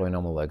Lac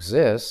polynomial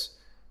exists.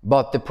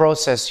 But the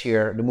process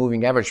here, the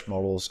moving average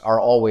models, are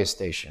always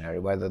stationary,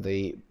 whether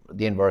the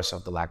inverse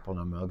of the Lac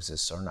polynomial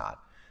exists or not.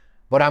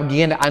 But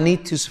again, I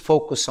need to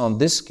focus on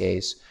this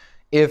case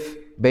if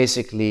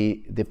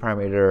basically the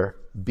parameter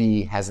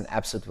b has an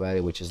absolute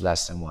value which is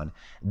less than 1,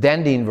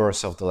 then the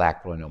inverse of the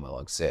Lac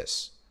polynomial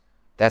exists.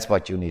 That's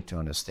what you need to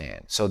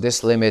understand. So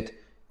this limit,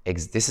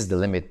 this is the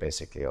limit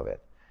basically of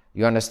it.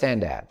 You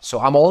understand that? So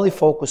I'm only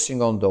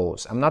focusing on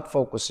those. I'm not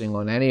focusing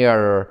on any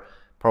other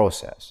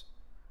process.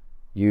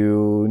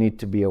 You need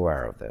to be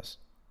aware of this.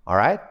 All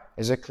right?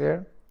 Is it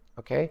clear?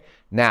 Okay.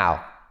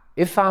 Now,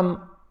 if I'm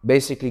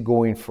basically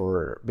going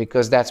for,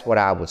 because that's what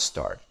I would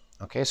start.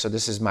 Okay, so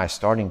this is my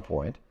starting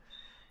point.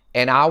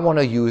 And I want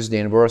to use the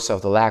inverse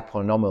of the lag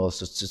polynomials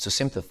to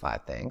simplify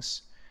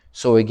things.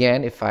 So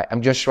again, if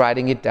I'm just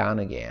writing it down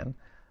again.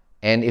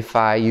 And if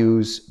I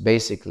use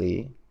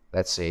basically,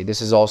 let's say,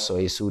 this is also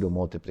a pseudo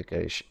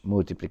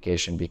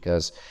multiplication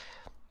because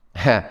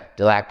the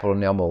lag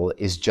polynomial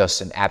is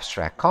just an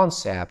abstract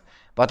concept.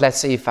 But let's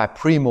say if I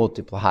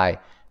pre-multiply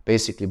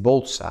basically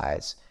both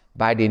sides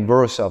by the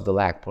inverse of the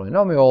lag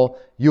polynomial,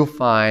 you'll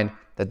find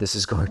that this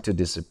is going to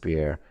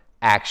disappear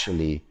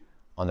actually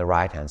on the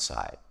right-hand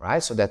side,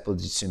 right? So that will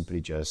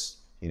simply just,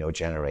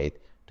 generate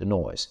the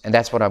noise. And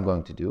that's what I'm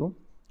going to do,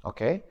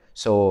 okay?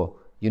 So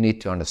you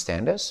need to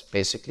understand this,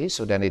 basically,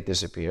 so then it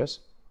disappears,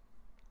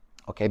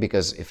 okay?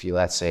 Because if you,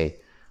 let's say,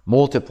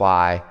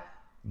 multiply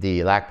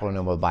the lag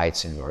polynomial by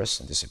its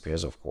inverse, it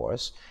disappears, of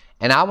course.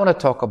 And I want to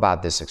talk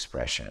about this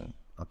expression,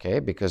 okay?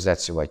 Because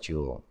that's what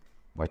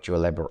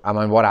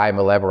I'm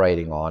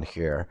elaborating on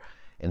here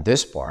in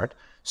this part.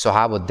 So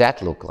how would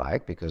that look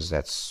like? Because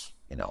that's,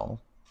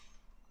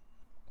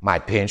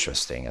 might be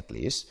interesting at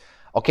least.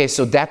 Okay,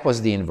 so that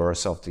was the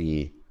inverse of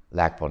the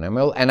lag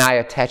polynomial, and I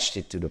attached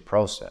it to the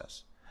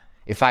process.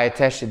 If I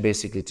attach it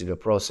basically to the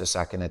process,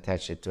 I can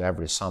attach it to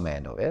every sum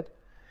end of it.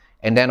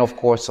 And then, of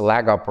course, the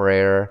lag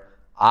operator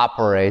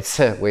operates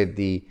with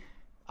the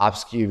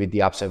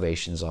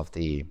observations of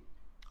the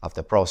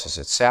process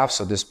itself.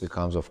 So this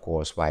becomes, of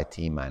course,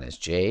 yt minus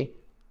j.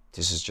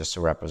 This is just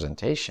a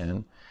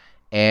representation.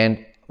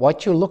 And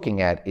what you're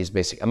looking at is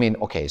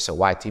basically, so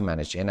yt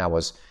minus j, and I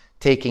was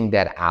taking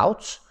that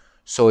out.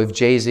 So if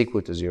j is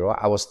equal to 0,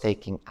 I was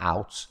taking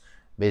out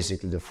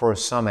basically the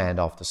first sum end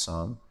of the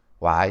sum.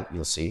 Why?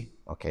 You'll see,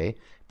 okay?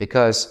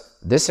 Because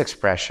this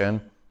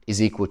expression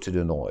is equal to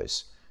the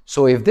noise.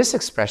 So if this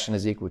expression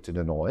is equal to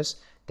the noise,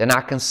 then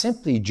I can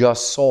simply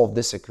just solve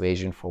this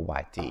equation for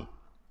yt.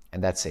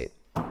 And that's it.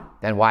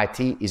 Then yt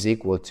is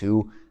equal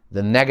to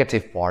the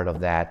negative part of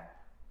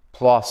that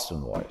plus the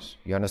noise.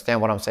 You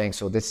understand what I'm saying?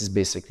 So this is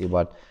basically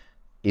what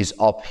is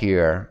up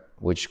here,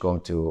 which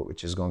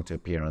is going to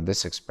appear on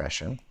this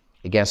expression.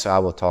 Again, so I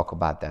will talk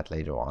about that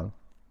later on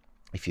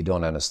if you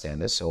don't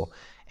understand this. So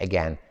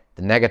again,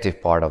 the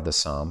negative part of the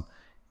sum,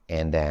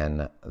 and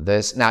then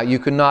this. Now you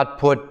cannot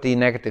put the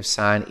negative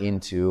sign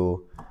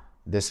into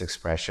this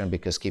expression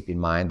because keep in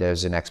mind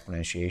there's an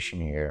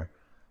exponentiation here.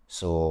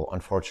 So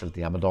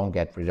unfortunately, I don't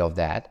get rid of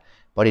that.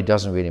 But it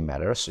doesn't really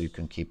matter, so you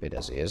can keep it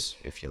as is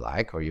if you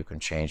like, or you can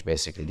change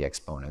basically the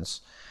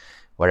exponents,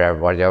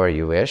 whatever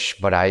you wish,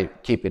 but I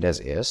keep it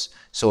as is.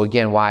 So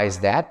again, why is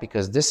that?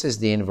 Because this is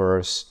the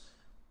inverse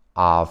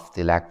of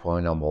the lag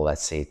polynomial,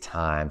 let's say,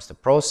 times the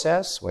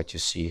process, what you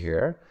see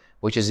here,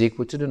 which is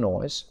equal to the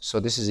noise.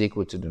 So this is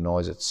equal to the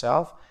noise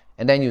itself,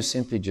 and then you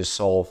simply just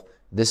solve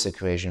this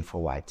equation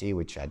for yt,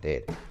 which I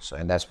did. So,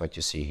 and that's what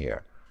you see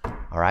here.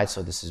 All right,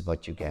 so this is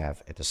what you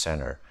have at the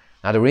center.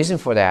 Now the reason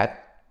for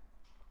that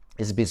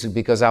is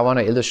because I want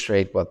to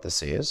illustrate what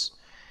this is.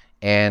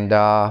 And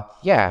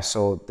yeah,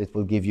 so it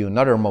will give you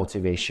another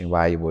motivation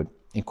why you would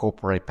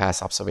incorporate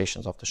past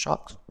observations of the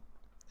shocks.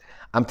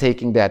 I'm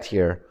taking that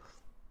here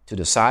to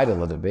the side a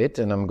little bit,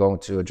 and I'm going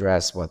to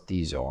address what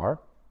these are.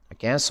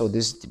 Again, so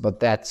but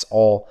that's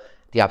all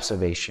the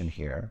observation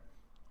here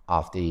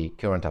of the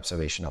current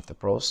observation of the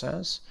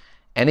process.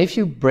 And if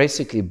you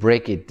basically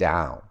break it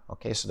down,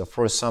 okay, so the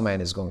first sum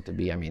end is going to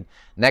be,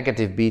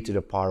 negative b to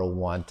the power of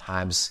 1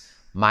 times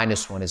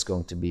minus 1 is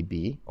going to be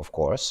b, of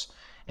course.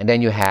 And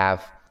then you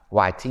have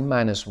yt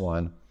minus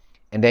 1.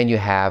 And then you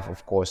have,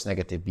 of course,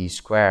 negative b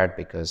squared,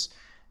 because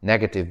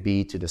negative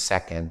b to the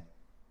second,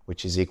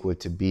 which is equal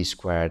to b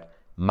squared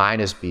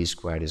minus b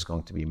squared, is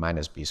going to be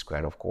minus b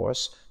squared, of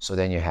course. So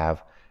then you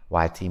have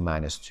yt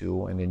minus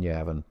 2, and then you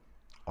have an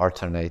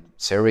alternate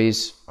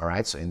series, all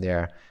right? So in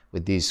there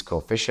with these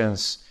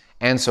coefficients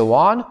and so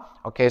on.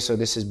 Okay, so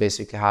this is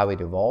basically how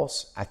it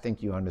evolves. I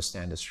think you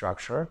understand the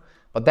structure.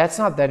 But that's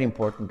not that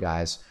important,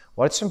 guys.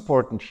 What's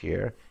important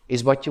here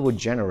is what you would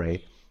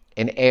generate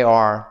an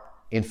AR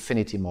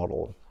infinity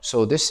model.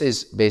 So this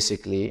is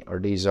basically, or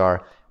these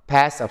are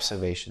past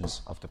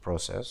observations of the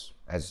process,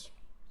 as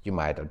you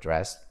might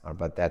address,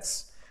 but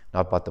that's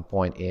not what the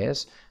point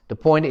is. The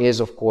point is,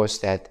 of course,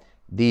 that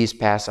these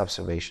past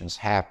observations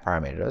have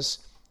parameters,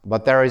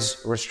 but there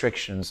is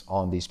restrictions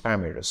on these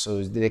parameters,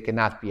 so they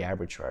cannot be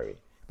arbitrary.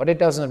 But it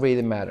doesn't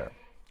really matter,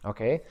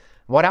 okay?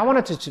 What I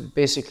wanted to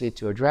basically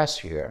address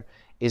here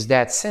is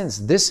that since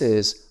this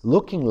is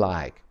looking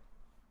like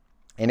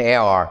an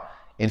AR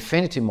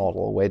infinity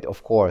model with,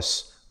 of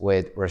course,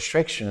 with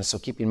restrictions, so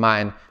keep in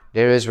mind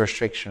there is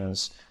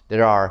restrictions that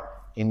are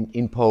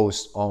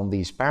imposed on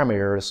these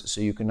parameters,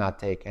 so you cannot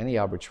take any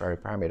arbitrary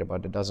parameter,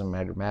 but it doesn't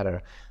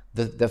matter.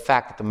 the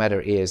fact of the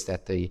matter is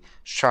that the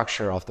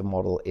structure of the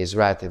model is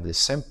relatively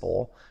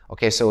simple.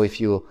 Okay, so if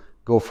you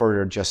go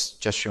further,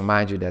 just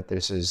remind you that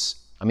this is,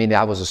 I mean,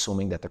 I was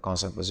assuming that the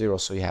constant was 0,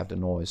 so you have the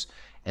noise,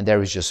 and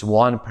there is just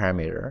one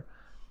parameter,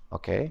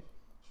 okay?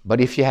 But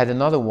if you had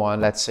another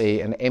one, let's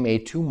say an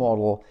MA2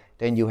 model,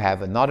 then you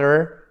have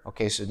another,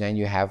 okay, so then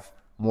you have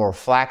more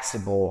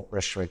flexible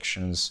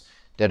restrictions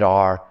that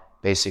are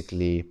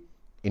basically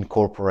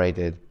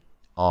incorporated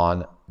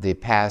on the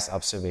past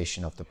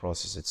observation of the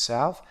process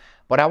itself.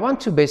 But I want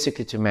to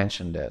basically to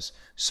mention this.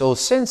 So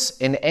since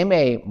an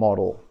MA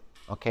model,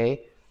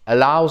 okay,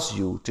 allows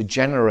you to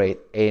generate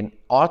an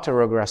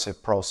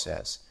autoregressive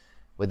process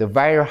with a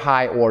very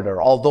high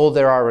order, although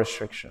there are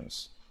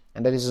restrictions,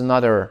 and that is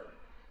another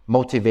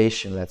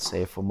motivation, let's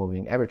say, for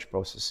moving average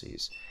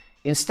processes.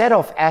 Instead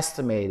of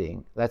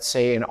estimating, let's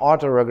say, an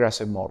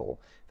autoregressive model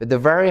with a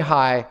very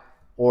high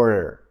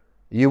order,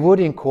 you would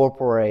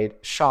incorporate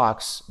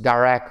shocks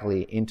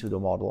directly into the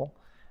model,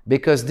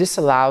 because this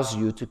allows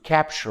you to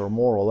capture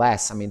more or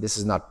less, I mean, this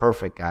is not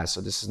perfect, guys,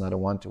 so this is not a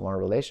one-to-one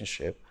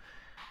relationship,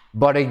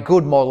 but a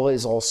good model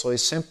is also a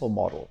simple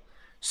model.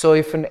 So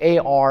if an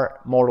AR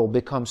model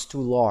becomes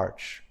too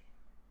large,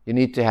 you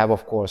need to have,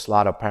 of course, a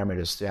lot of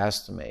parameters to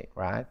estimate,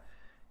 right?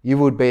 You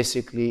would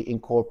basically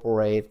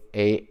incorporate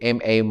a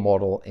MA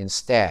model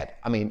instead,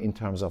 I mean, in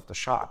terms of the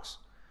shocks.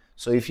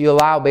 So if you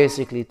allow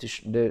basically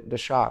the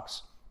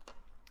shocks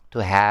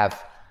to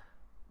have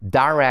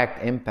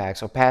direct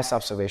impacts, or past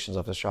observations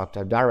of the shock to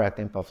have direct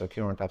impact of the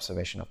current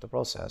observation of the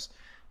process,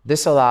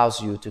 this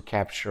allows you to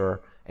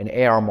capture an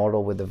AR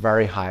model with a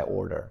very high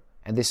order.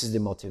 And this is the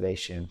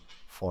motivation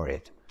for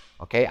it.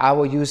 Okay, I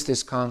will use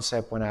this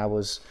concept when I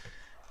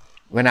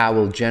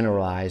will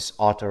generalize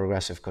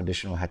autoregressive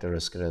conditional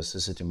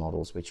heteroscedasticity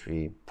models, which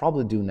we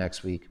probably do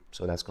next week.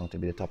 So that's going to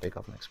be the topic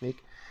of next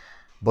week.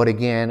 But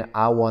again,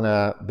 I want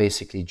to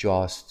basically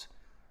just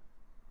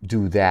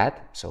do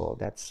that. So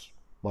that's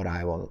what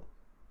I will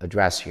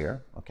address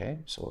here. Okay,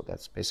 so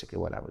that's basically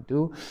what I would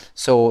do.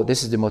 So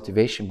this is the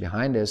motivation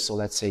behind this. So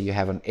let's say you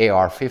have an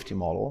AR50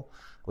 model,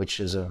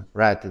 which is a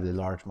relatively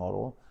large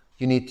model.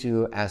 You need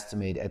to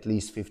estimate at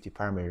least 50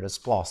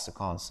 parameters plus the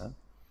constant,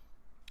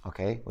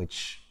 okay,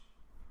 which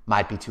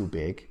might be too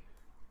big,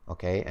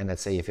 okay? And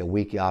let's say if you have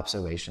weekly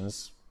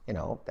observations, you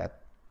know,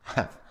 that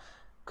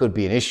could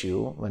be an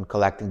issue when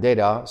collecting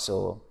data.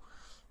 So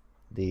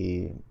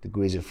the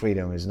degrees of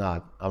freedom is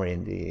not, I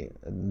mean,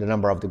 the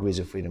number of degrees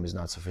of freedom is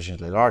not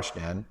sufficiently large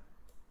then,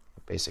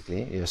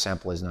 basically. Your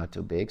sample is not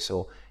too big.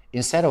 So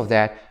instead of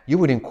that, you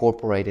would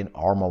incorporate an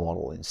ARMA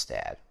model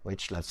instead,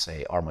 which, let's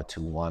say, ARMA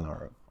 2.1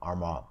 or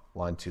ARMA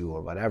 1.2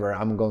 or whatever.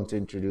 I'm going to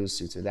introduce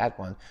you to that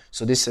one.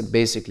 So this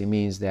basically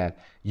means that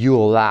you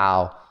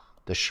allow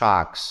the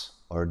shocks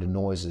or the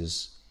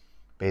noises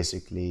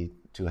basically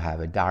to have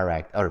a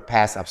direct, or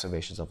past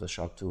observations of the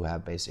shock to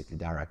have basically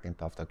direct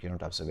impact of the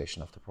current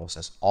observation of the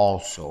process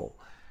also.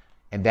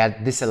 And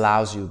that this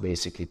allows you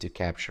basically to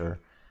capture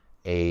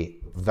a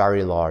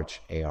very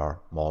large AR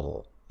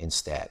model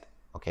instead.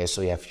 Okay,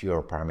 so you have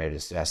fewer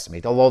parameters to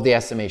estimate, although the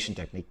estimation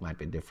technique might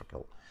be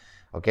difficult.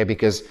 Okay,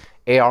 because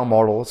AR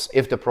models,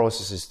 if the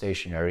process is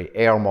stationary,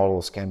 AR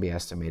models can be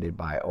estimated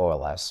by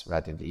OLS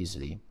relatively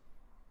easily.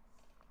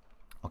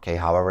 Okay,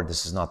 however,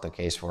 this is not the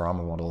case for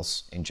ARMA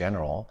models in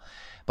general.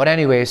 But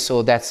anyway,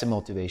 so that's the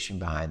motivation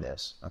behind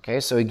this. Okay,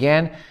 so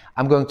again,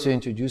 I'm going to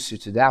introduce you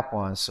to that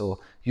one. So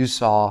you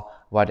saw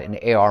what an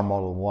AR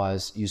model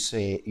was, you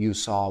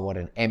saw what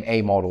an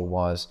MA model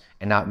was,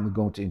 and now I'm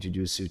going to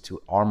introduce you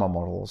to ARMA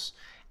models.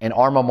 And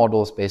ARMA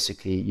models,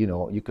 basically, you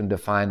know, you can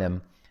define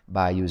them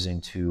by using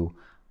two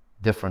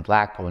different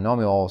lag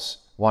polynomials,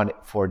 one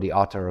for the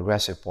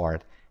autoregressive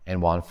part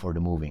and one for the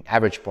moving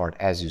average part,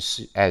 as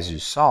you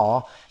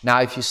saw.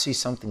 Now, if you see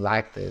something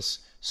like this,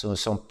 so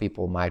some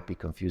people might be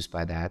confused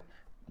by that,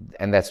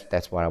 and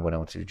that's why I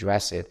want to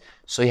address it.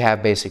 So you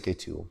have basically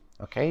two.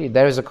 Okay,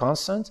 there is a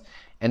constant,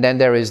 and then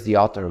there is the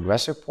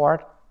autoregressive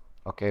part,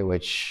 okay,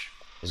 which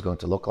is going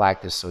to look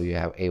like this. So you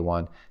have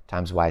A1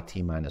 times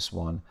YT minus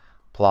 1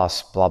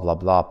 plus blah, blah,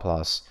 blah,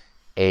 plus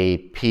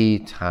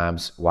AP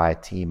times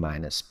YT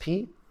minus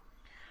P.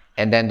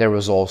 And then there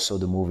is also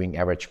the moving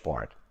average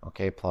part,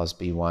 okay, plus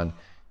B1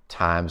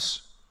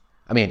 times,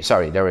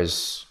 there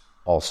is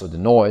also the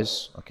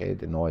noise, okay,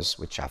 the noise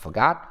which I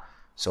forgot.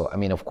 So, I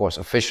mean, of course,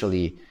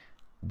 officially,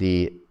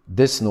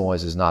 this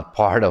noise is not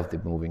part of the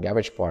moving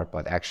average part,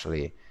 but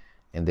actually,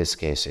 in this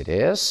case, it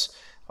is.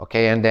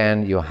 Okay, and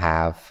then you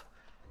have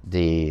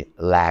the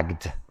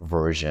lagged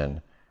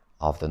version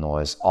of the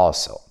noise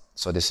also.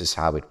 So this is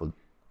how it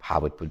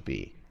would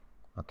be.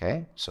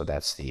 Okay, so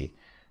that's the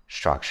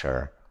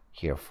structure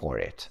here for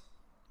it.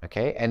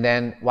 Okay, and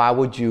then why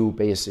would you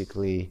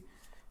basically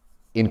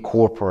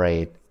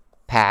incorporate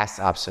past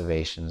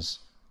observations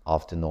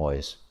of the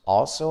noise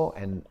also?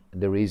 And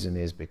the reason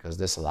is because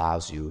this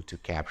allows you to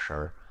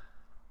capture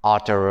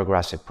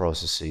autoregressive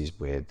processes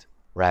with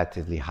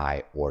relatively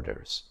high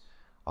orders.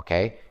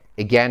 Okay,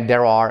 again,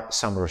 there are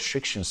some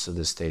restrictions to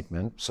this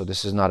statement, so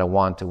this is not a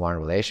one-to-one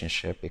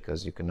relationship,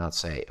 because you cannot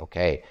say,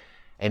 okay,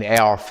 an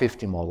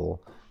AR50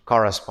 model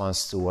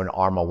corresponds to an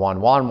ARMA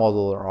 1.1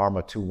 model or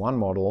ARMA 2.1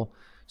 model.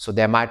 So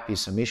there might be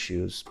some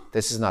issues.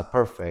 This is not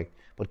perfect,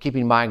 but keep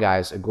in mind,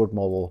 guys, a good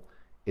model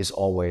is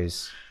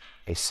always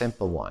a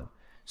simple one.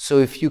 So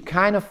if you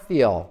kind of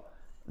feel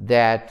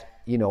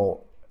that, you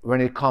know,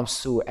 when it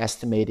comes to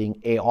estimating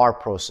AR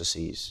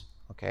processes,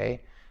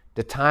 okay,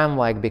 the time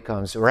lag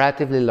becomes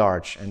relatively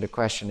large, and the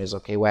question is,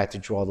 okay, where to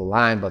draw the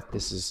line, but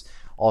this is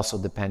also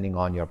depending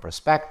on your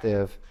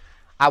perspective.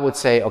 I would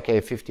say,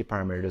 okay, 50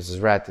 parameters is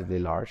relatively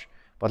large,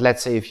 but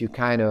let's say if you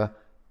kind of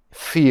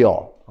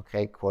feel,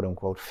 okay, quote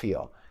unquote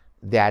feel,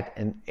 that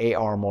an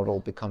AR model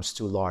becomes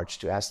too large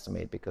to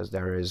estimate because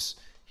there is,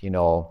 you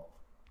know,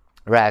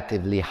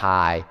 relatively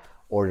high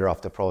order of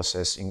the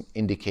process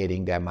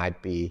indicating there might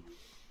be,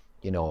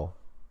 you know,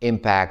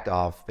 impact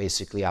of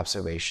basically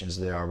observations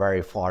that are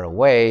very far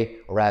away,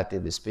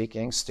 relatively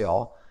speaking,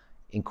 still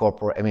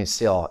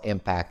still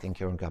impacting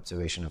current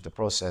observation of the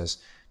process,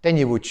 then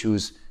you would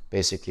choose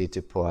basically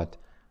to put,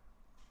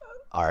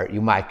 or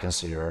you might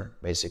consider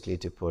basically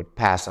to put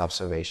past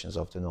observations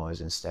of the noise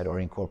instead, or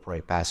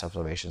incorporate past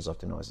observations of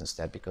the noise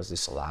instead, because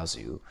this allows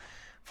you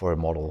for a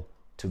model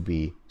to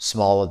be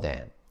smaller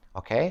than,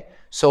 okay?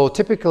 So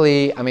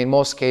typically, I mean,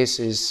 most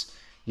cases,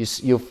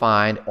 you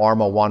find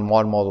ARMA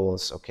 1.1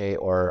 models, okay,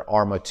 or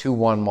ARMA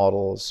 2.1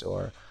 models,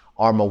 or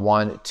ARMA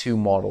 1.2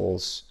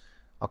 models,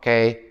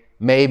 okay?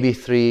 Maybe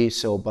 3,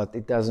 so, but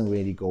it doesn't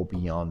really go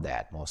beyond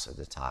that most of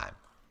the time,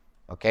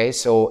 okay?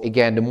 So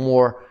again, the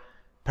more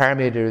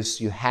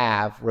parameters you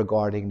have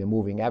regarding the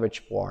moving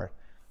average part,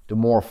 the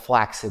more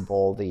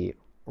flexible the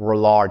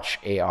large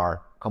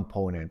AR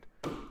component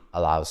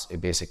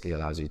basically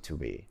allows you to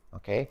be,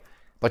 okay?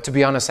 But to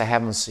be honest, I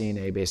haven't seen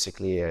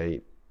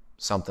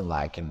something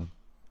like an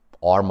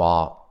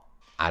ARMA,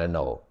 I don't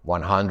know,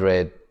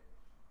 100,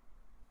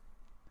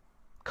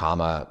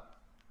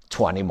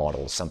 20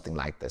 models, something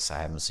like this. I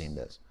haven't seen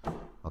this,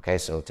 okay?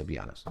 So to be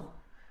honest.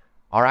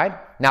 All right,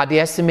 now the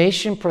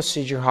estimation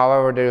procedure,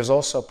 however, there's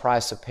also a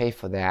price to pay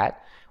for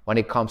that when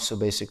it comes to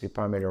basically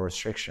parameter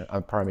restriction,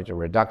 parameter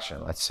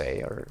reduction, let's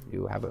say, or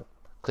you have a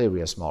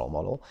clearly a smaller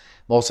model.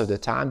 Most of the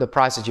time, the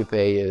price that you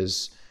pay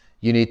is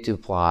you need to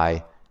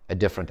apply a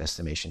different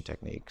estimation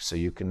technique. So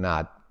you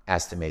cannot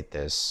estimate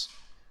this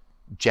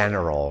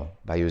general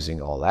by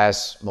using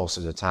OLS. Most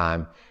of the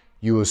time,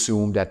 you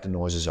assume that the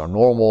noises are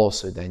normal,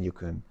 so then you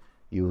can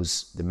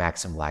use the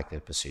maximum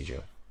likelihood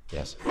procedure.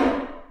 Yes?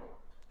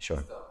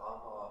 Sure.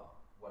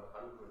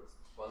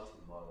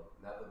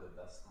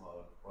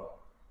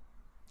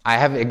 I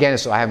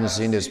haven't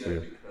seen this before.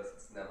 Because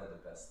it's never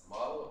the best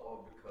model, or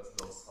because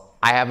no software?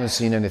 I haven't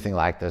seen anything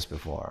like this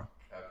before.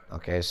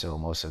 Okay, so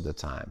most of the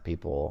time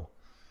people,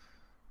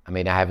 I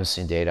haven't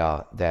seen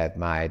data that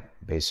might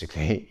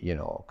basically, you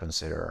know,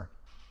 consider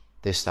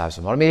this type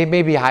of model.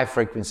 Maybe high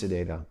frequency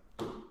data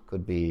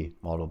could be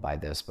modeled by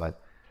this,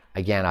 but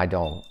again, I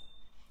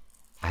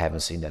haven't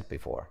seen that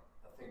before.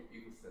 I think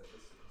even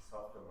statistical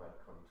software might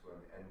come to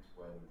an end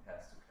when it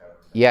has to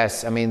calculate.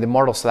 Yes, the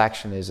model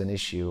selection is an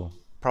issue.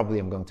 Probably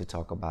I'm going to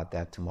talk about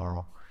that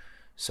tomorrow.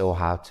 So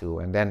how to,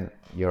 and then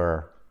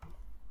your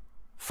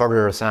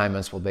further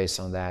assignments will be based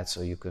on that.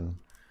 So you can,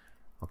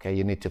 okay,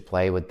 you need to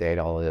play with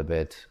data a little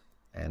bit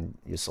and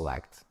you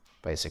select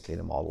basically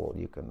the model.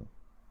 You can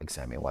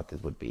examine what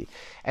it would be.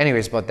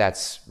 Anyways, but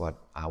that's what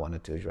I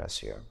wanted to address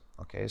here.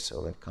 Okay,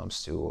 so when it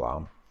comes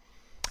to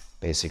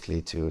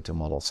basically to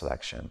model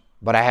selection.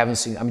 But I haven't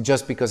seen,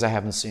 just because I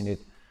haven't seen it,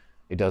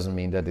 it doesn't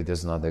mean that it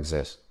does not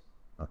exist.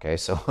 Okay,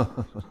 so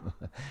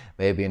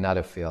maybe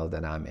another field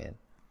that I'm in,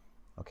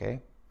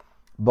 okay?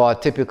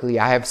 But typically,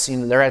 I have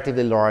seen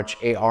relatively large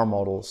AR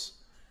models,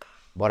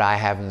 but I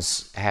haven't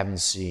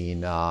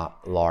seen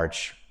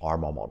large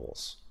ARMA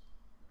models.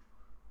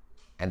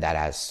 And that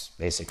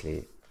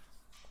basically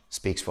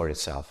speaks for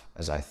itself,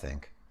 as I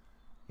think,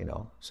 you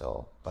know,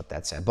 so, but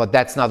that's it. But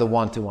that's not a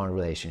one-to-one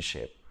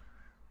relationship.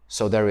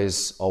 So there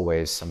is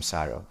always some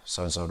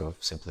sort of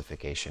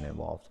simplification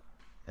involved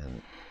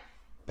in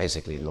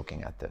basically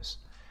looking at this.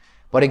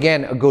 But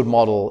again, a good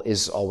model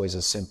is always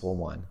a simple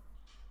one,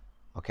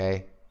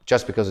 okay?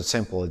 Just because it's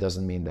simple, it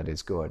doesn't mean that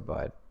it's good,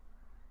 but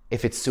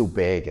if it's too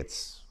big,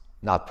 it's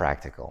not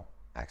practical,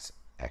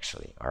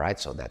 actually, all right?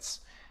 So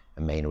that's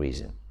a main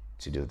reason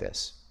to do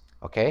this,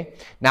 okay?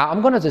 Now,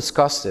 I'm gonna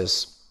discuss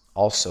this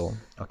also,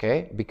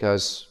 okay?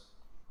 Because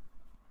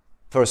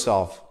first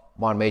off,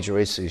 one major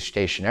issue is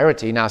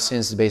stationarity. Now,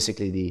 since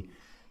basically the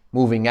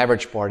moving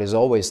average part is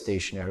always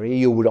stationary,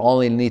 you would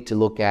only need to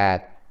look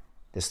at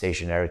the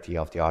stationarity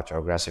of the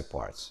autoregressive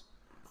parts.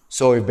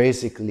 So if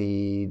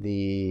basically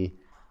the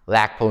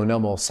lag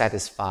polynomial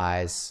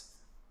satisfies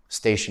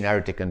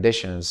stationarity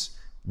conditions,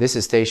 this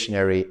is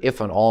stationary if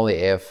and only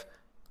if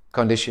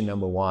condition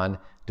number one,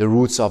 the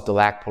roots of the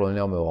lag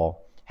polynomial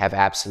have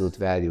absolute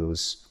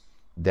values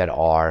that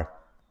are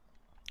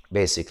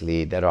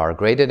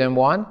greater than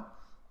 1.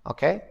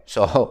 Okay,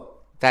 so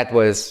that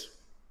was,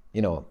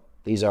 you know,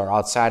 these are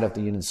outside of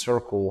the unit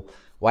circle.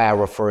 Why I'm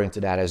referring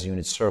to that as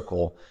unit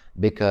circle?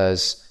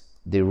 Because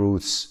the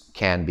roots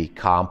can be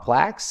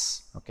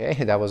complex. Okay,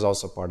 that was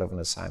also part of an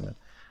assignment.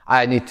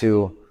 I need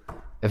to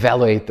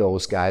evaluate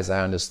those guys,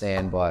 I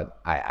understand, but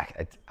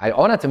I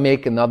wanted to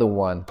make another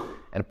one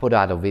and put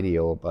out a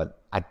video, but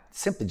I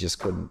simply just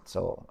couldn't,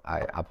 so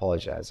I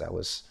apologize. I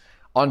was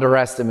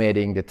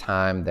underestimating the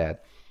time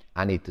that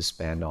I need to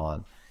spend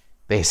on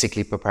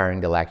basically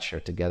preparing the lecture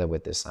together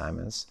with the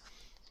assignments.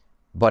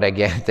 But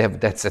again,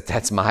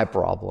 that's my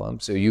problem.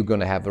 So you're going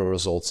to have the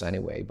results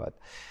anyway, but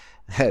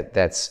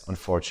that's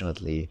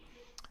unfortunately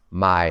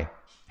my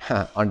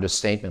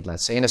understatement,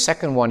 let's say. And the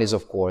second one is,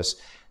 of course,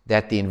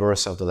 that the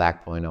inverse of the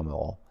Lac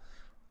polynomial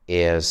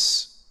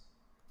is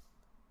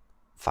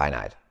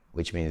finite,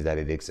 which means that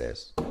it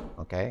exists,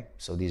 okay?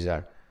 So these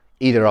are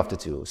either of the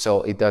two.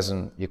 So it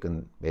doesn't, you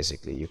can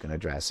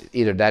address it.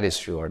 Either that is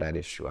true or that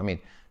is true. I mean,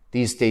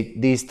 these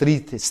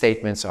three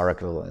statements are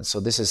equivalent.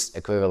 So this is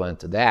equivalent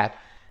to that,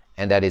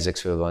 and that is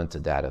equivalent to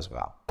that as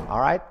well. All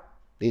right?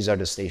 These are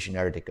the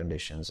stationarity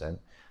conditions. And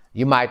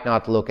you might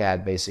not look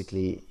at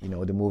basically, you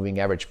know, the moving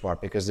average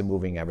part, because the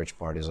moving average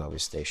part is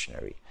always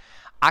stationary.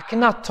 I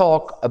cannot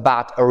talk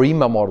about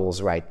ARMA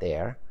models right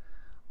there.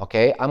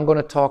 Okay, I'm going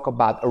to talk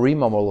about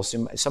ARMA models.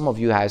 Some of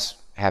you guys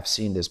have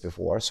seen this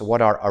before. So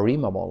what are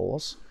ARMA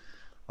models?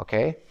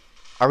 Okay,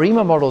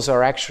 ARMA models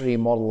are actually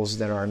models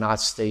that are not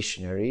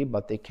stationary,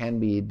 but they can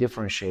be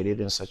differentiated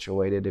in such a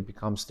way that they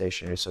become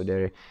stationary. So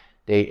their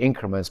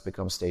increments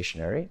become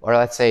stationary. Or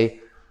let's say,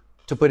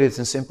 to put it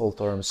in simple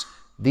terms,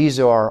 these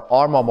are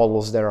ARMA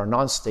models that are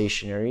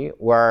non-stationary,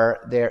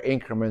 where their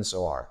increments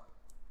are,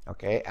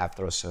 okay,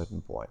 after a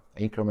certain point.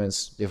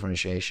 Increments,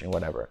 differentiation,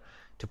 whatever,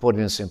 to put it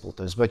in simple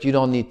terms. But you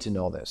don't need to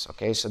know this,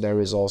 okay? So there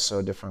is also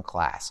a different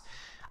class.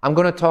 I'm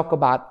going to talk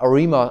about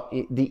ARMA.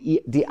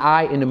 The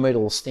I in the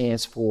middle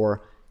stands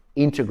for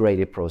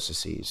integrated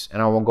processes.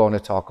 And I'm going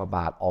to talk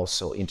about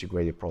also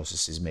integrated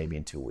processes maybe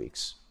in 2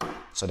 weeks.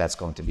 So that's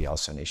going to be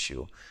also an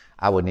issue.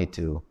 I would need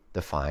to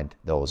define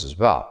those as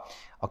well.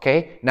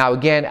 Okay, now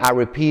again, I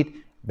repeat,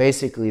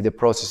 basically the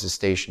process is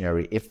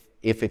stationary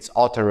if its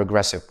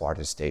autoregressive part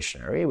is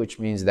stationary, which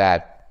means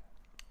that,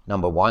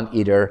 number one,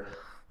 either,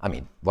 I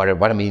mean, what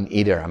I mean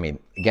either, I mean,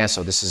 again,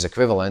 so this is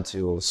equivalent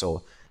to,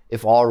 so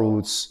if all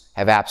roots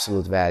have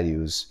absolute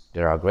values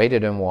that are greater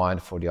than 1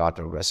 for the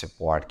autoregressive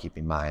part, keep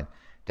in mind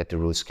that the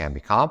roots can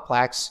be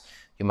complex.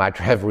 You might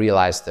have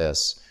realized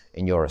this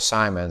in your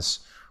assignments,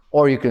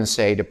 or you can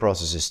say the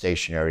process is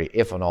stationary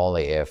if and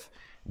only if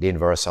the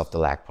inverse of the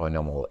Lac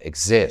polynomial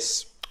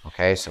exists,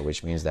 okay? So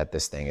which means that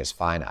this thing is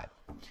finite,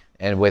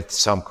 and with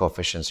some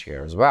coefficients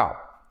here as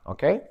well,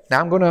 okay?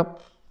 Now I'm going to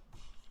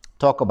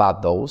talk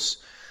about those,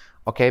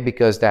 okay,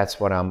 because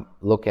that's what I'm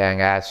looking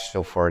at.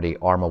 So for the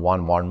ARMA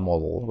 1-1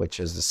 model, which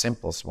is the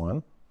simplest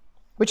one,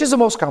 which is the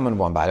most common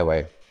one, by the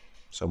way,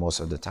 so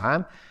most of the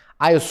time,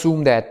 I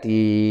assume that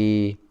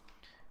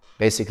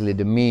basically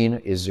the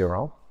mean is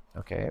 0,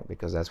 okay,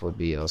 because that would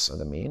be also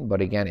the mean. But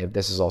again, if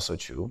this is also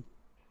true,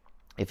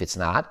 if it's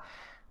not,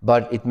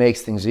 but it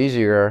makes things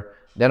easier,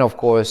 then of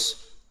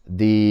course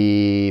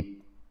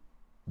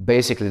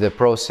basically the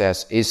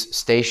process is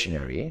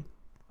stationary,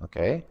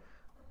 okay?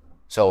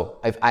 So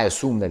if I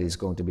assume that it's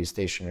going to be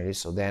stationary,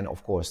 so then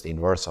of course the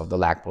inverse of the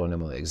Lac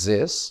polynomial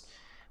exists,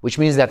 which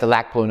means that the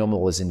Lac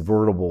polynomial is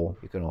invertible.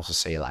 You can also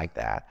say it like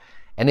that.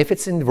 And if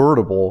it's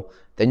invertible,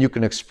 then you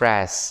can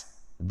express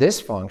this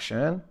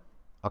function,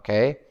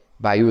 okay,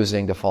 by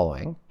using the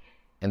following,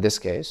 in this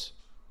case,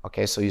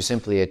 okay? So you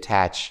simply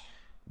attach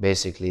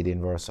basically the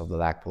inverse of the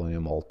Lac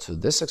polynomial to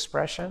this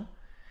expression,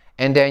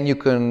 and then you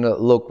can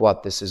look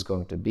what this is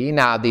going to be.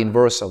 Now, the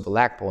inverse of the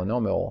Lac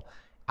polynomial,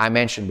 I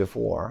mentioned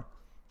before,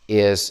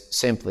 is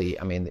simply,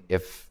 I mean,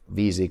 if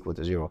v is equal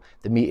to 0,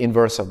 the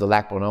inverse of the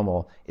Lac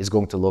polynomial is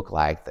going to look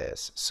like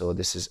this. So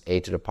this is a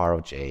to the power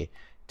of j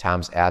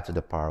times a to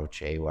the power of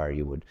j, where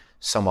you would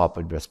sum up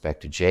with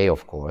respect to j,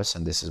 of course,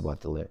 and this is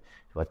what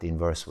the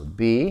inverse would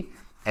be.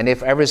 And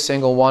if every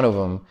single one of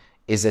them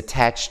is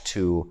attached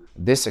to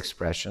this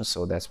expression,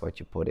 so that's what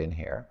you put in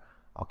here,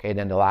 okay,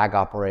 then the lag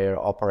operator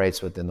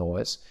operates with the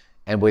noise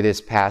and with its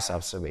past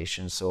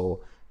observation. So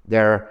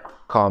there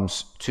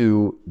comes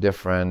 2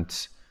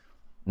 different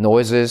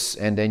noises,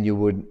 and then you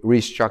would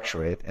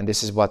restructure it, and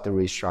this is what the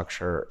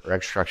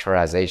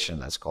restructurization,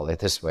 let's call it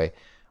this way,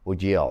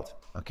 would yield,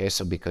 okay?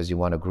 So because you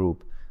want to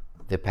group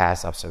the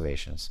past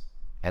observations,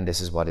 and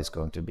this is what it's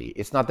going to be.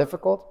 It's not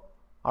difficult,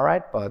 all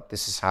right, but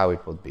this is how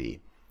it would be.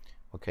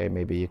 Okay,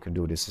 maybe you can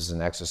do this as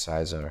an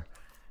exercise, or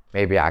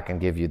maybe I can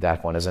give you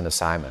that one as an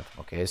assignment.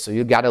 Okay, so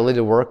you got a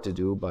little work to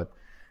do, but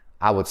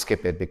I would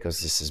skip it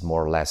because this is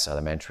more or less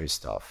elementary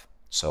stuff.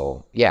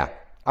 So yeah,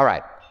 all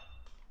right.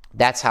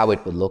 That's how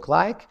it would look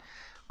like.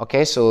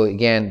 Okay, so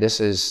again,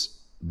 this is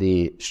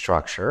the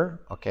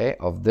structure, okay,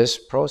 of this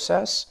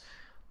process.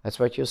 That's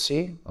what you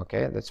see,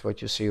 okay, that's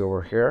what you see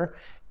over here.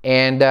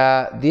 And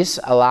this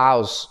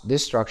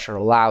structure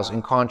allows,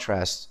 in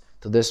contrast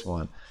to this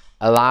one,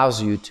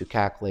 allows you to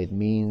calculate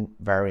mean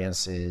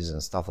variances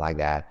and stuff like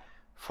that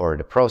for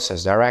the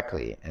process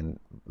directly, and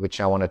which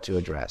I wanted to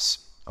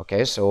address.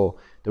 Okay, so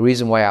the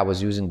reason why I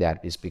was using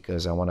that is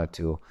because I wanted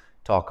to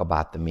talk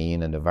about the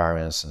mean and the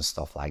variance and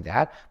stuff like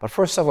that. But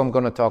first off, I'm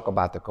going to talk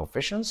about the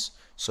coefficients.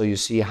 So you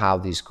see how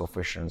these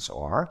coefficients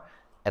are,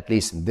 at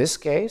least in this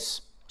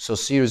case. So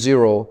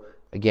C0,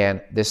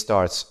 again, this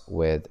starts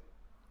with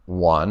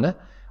 1.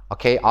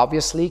 Okay,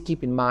 obviously,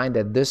 keep in mind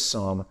that this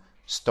sum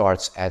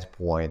starts at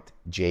point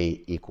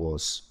j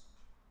equals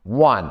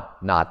 1,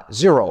 not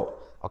 0.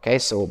 Okay,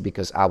 so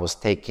because I was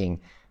taking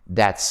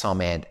that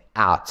sum end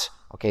out.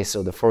 Okay,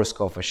 so the first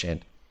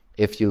coefficient,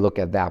 if you look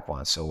at that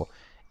one. So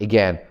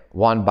again,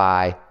 1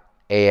 by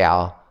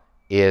AL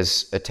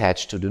is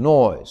attached to the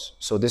noise.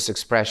 So this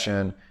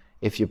expression,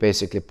 if you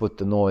basically put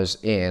the noise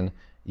in,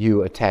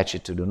 you attach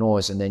it to the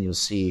noise, and then you'll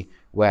see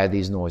where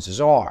these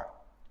noises are.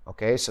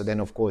 Okay, so then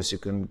of course you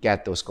can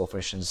get those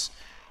coefficients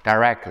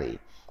directly.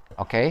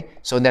 Okay,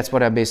 so that's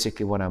what I'm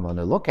going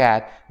to look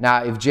at.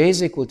 Now, if j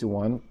is equal to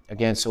 1,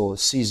 again, so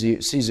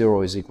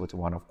C0 is equal to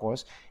 1, of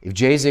course. If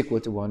j is equal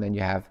to 1, then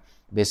you have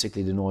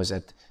basically the noise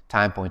at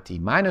time point t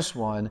minus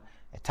 1.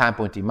 At time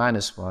point t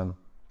minus 1,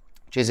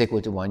 j is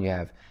equal to 1, you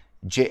have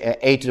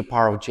a to the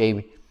power of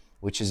j,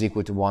 which is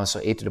equal to 1. So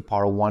a to the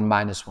power of 1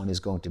 minus 1 is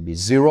going to be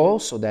 0.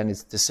 So then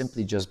this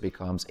simply just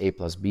becomes a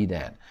plus b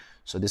then.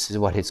 So this is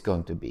what it's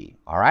going to be.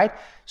 All right,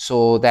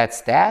 so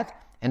that's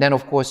that. And then,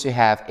 of course, you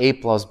have a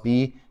plus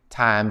b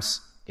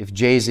times, if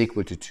j is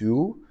equal to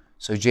 2,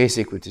 so j is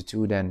equal to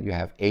 2, then you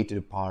have a to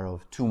the power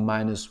of 2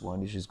 minus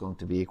 1, which is going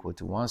to be equal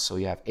to 1. So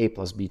you have a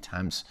plus b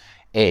times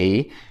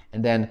a,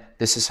 and then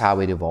this is how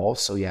it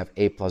evolves. So you have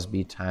a plus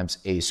b times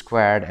a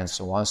squared, and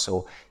so on.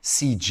 So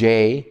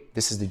Cj,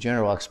 this is the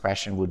general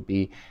expression, would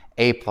be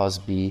a plus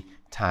b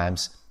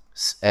times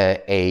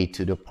a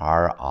to the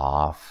power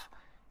of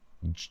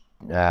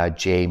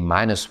j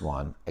minus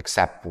 1,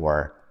 except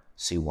for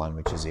C1,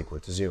 which is equal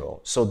to 0.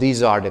 So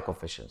these are the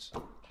coefficients.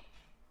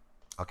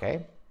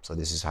 Okay, so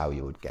this is how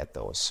you would get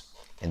those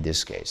in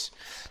this case.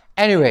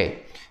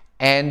 Anyway,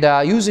 and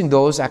using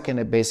those, I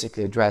can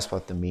basically address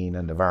what the mean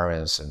and the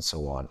variance and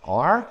so on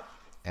are,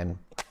 and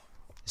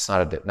it's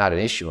not an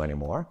issue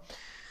anymore.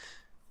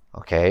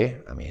 Okay,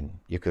 I mean,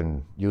 you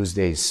can use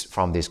these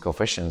from these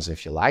coefficients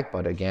if you like,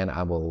 but again,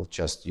 I will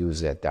just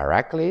use it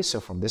directly.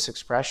 So from this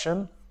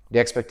expression, the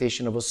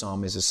expectation of a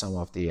sum is the sum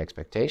of the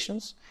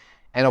expectations.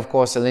 And of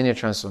course, the linear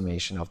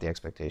transformation of the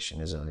expectation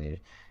is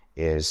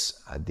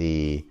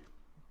the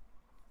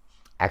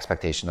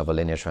expectation of a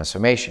linear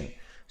transformation.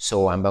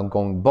 So I'm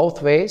going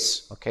both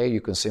ways. Okay,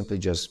 you can simply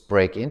just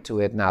break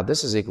into it. Now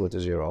this is equal to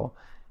 0,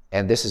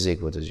 and this is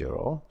equal to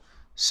 0.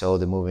 So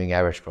the moving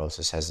average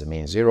process has the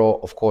mean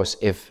 0, of course,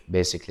 if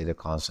basically the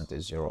constant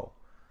is 0.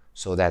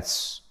 So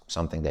that's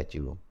something that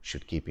you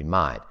should keep in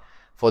mind.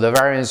 For the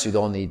variance, you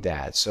don't need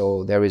that.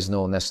 So there is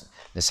no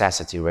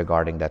necessity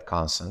regarding that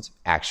constant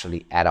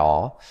actually at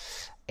all.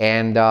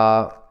 And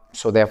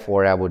so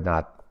therefore, I would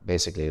not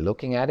basically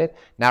looking at it.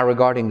 Now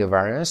regarding the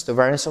variance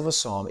of a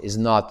sum is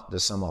not the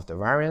sum of the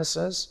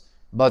variances,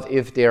 but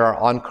if they are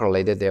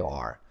uncorrelated, they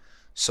are.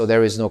 So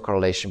there is no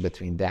correlation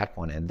between that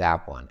one and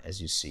that one,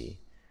 as you see.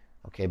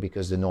 Okay,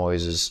 because the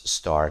noises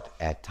start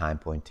at time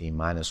point t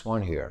minus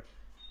 1 here.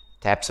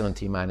 Epsilon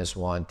t minus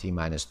 1, t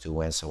minus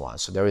 2, and so on.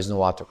 So there is no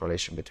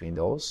autocorrelation between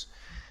those.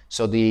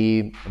 So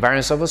the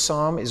variance of a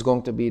sum is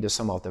going to be the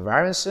sum of the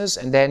variances,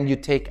 and then you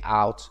take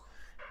out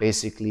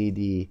basically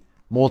the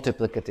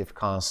multiplicative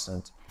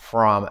constant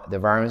from the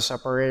variance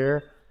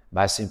operator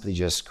by simply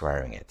just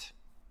squaring it,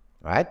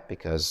 right?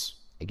 Because,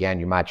 again,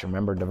 you might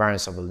remember the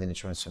variance of a linear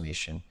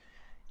transformation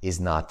is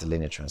not the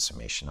linear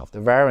transformation of the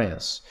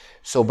variance.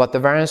 So, but the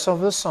variance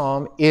of the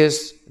sum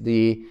is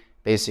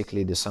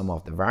basically the sum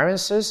of the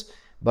variances.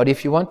 But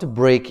if you want to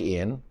break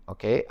in,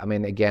 okay, I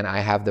mean, again, I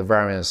have the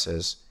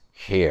variances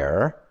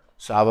here.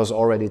 So I was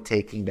already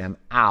taking them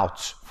out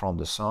from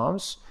the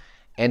sums.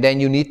 And then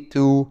you need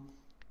to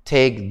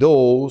take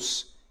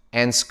those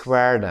and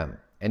square them.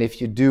 And if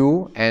you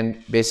do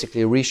and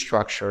basically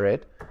restructure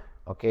it,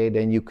 okay,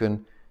 then you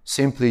can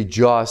simply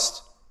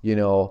just, you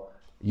know,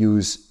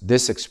 use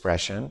this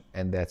expression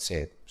and that's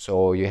it.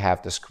 So you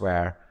have the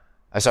square,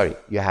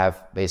 you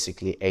have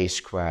basically a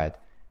squared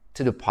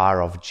to the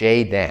power of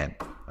j then.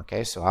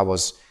 Okay, so I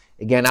was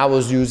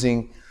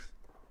using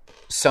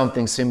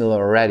something similar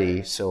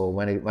already. So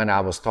when I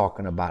was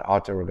talking about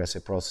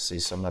autoregressive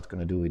processes, so I'm not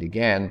going to do it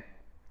again.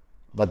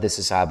 But this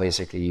is how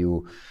basically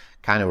you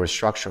kind of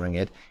restructuring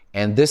it.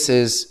 And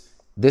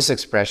this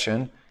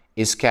expression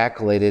is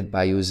calculated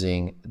by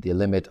using the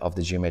limit of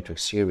the geometric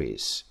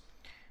series.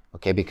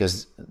 Okay,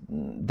 because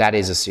that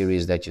is a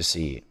series that you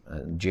see,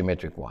 a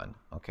geometric one.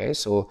 Okay,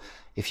 so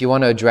if you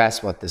want to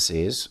address what this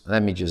is,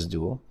 let me just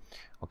do.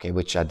 Okay,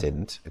 which I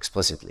didn't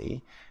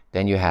explicitly,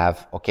 then you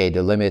have, okay,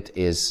 the limit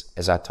is,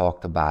 as I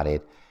talked about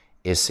it,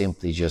 is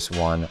simply just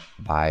 1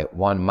 by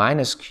 1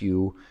 minus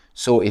q.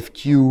 So if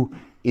q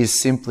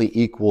is simply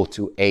equal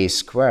to a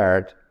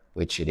squared,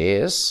 which it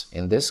is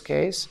in this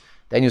case,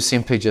 then you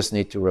simply just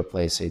need to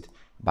replace it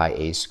by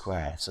a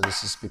squared. So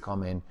this is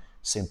becoming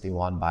simply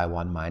 1 by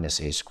 1 minus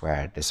a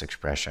squared, this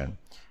expression.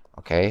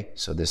 Okay,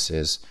 so this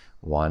is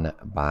 1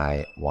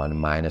 by 1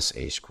 minus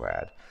a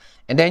squared.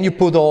 And then you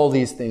put all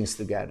these things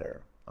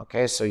together.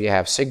 Okay, so you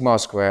have sigma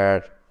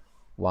squared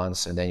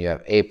once, and then you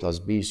have a plus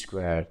b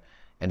squared,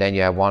 and then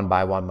you have 1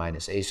 by 1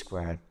 minus a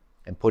squared.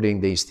 And putting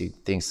these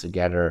things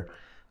together,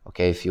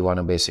 okay, if you want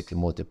to basically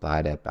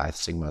multiply that by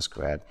sigma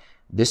squared,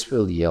 this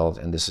will yield,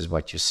 and this is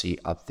what you see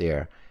up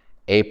there,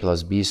 a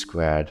plus b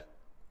squared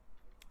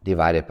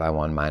divided by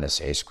 1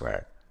 minus a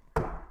squared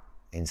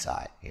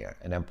inside here,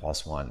 and then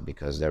plus 1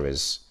 because there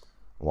is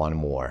one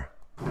more.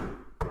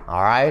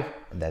 All right,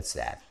 and that's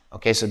that.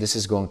 Okay, so this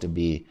is going to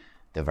be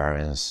the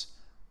variance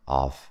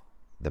of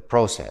the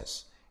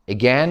process.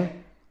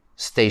 Again,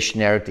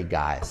 stationarity,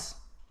 guys,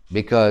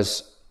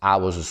 because I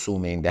was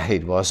assuming that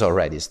it was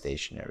already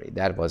stationary.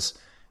 That was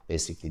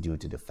basically due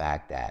to the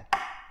fact that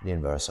the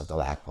inverse of the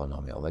lag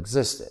polynomial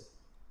existed.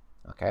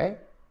 Okay,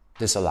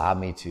 this allowed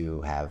me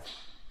to have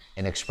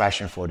an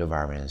expression for the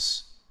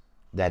variance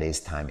that is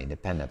time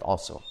independent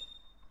also.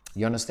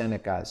 You understand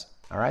that, guys?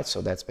 All right,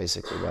 so that's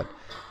basically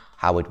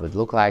how it would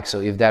look like. So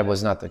if that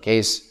was not the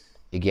case,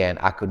 again,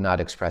 I could not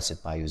express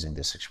it by using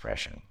this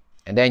expression.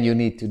 And then you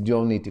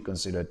don't need to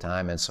consider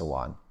time and so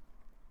on.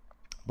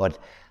 But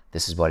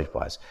this is what it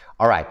was.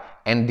 All right,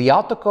 and the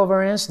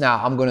autocovariance,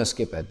 now I'm going to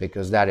skip it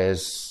because that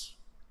is,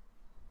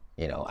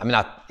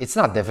 it's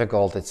not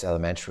difficult, it's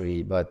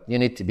elementary, but you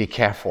need to be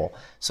careful.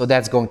 So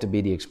that's going to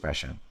be the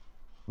expression.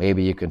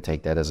 Maybe you can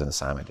take that as an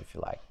assignment if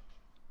you like.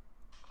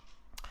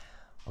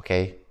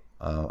 Okay,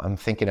 I'm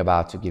thinking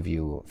about to give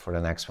you, for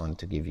the next one,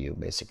 to give you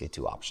basically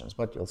two options,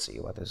 but you'll see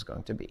what it's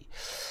going to be.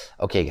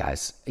 Okay,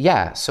 guys,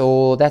 yeah,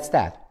 so that's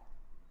that.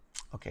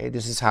 Okay,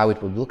 this is how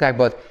it would look like,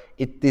 but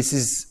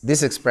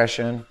this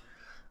expression,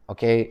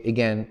 okay,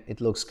 again,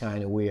 it looks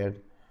kind of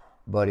weird,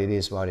 but it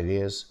is what it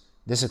is.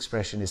 This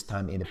expression is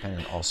time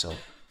independent also.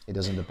 It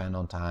doesn't depend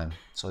on time,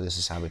 so this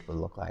is how it will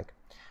look like.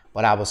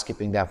 But I was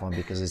skipping that one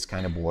because it's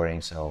kind of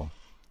boring, so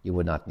you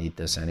would not need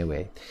this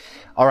anyway.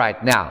 All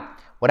right, now,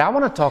 what I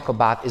want to talk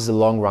about is the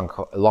long run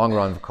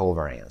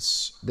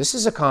covariance. This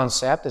is a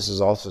concept, this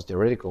is also a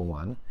theoretical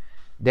one,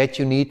 that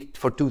you need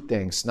for two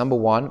things. Number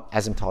one,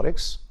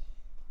 asymptotics.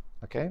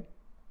 Okay?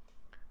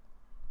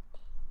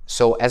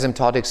 So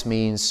asymptotics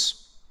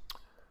means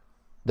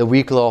the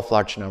weak law of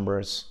large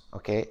numbers,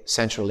 okay,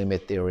 central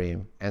limit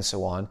theorem, and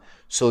so on.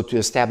 So to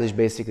establish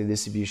basically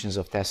distributions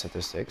of test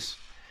statistics.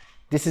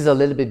 This is a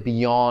little bit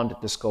beyond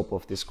the scope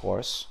of this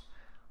course.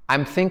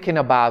 I'm thinking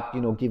about,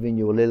 giving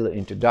you a little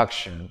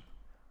introduction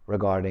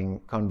regarding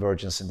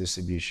convergence and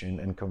distribution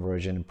and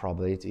conversion and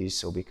probabilities.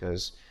 So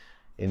because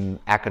in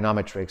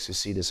econometrics, you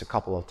see this a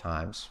couple of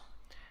times.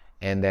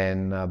 And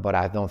then, but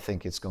I don't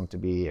think it's going to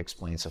be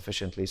explained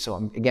sufficiently. So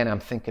I'm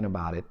thinking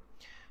about it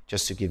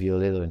just to give you a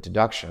little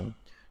introduction.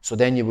 So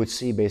then you would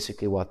see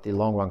basically what the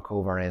long run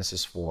covariance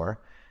is for,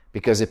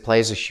 because it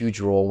plays a huge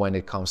role when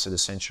it comes to the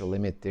central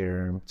limit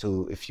theorem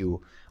to, if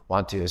you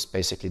want to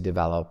basically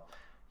develop,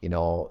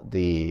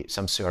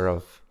 some sort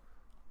of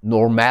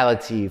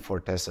normality for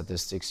test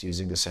statistics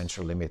using the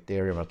central limit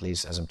theorem, at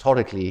least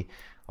asymptotically,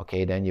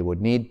 okay, then you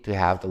would need to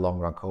have the long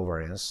run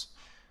covariance.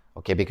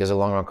 Okay, because the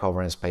long run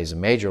covariance plays a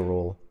major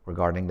role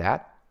regarding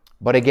that.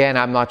 But again,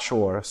 I'm not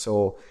sure.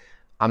 So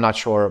I'm not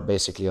sure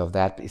basically of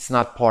that. It's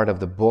not part of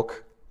the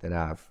book that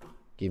I've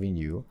given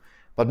you.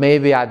 But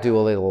maybe I do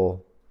a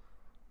little,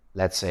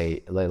 let's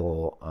say, a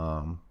little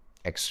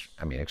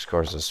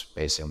excursus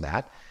based on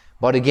that.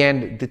 But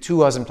again, the two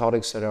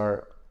asymptotics that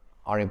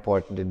are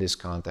important in this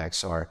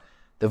context are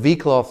the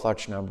weak law of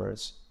large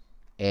numbers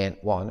and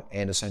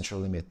the central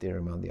limit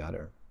theorem on the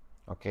other.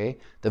 Okay,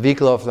 the weak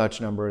law of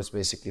large numbers is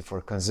basically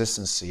for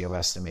consistency of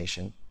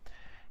estimation,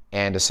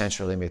 and the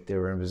central limit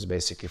theorem is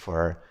basically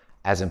for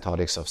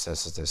asymptotics of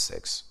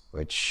statistics,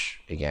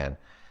 which again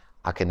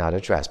I cannot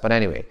address. But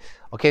anyway,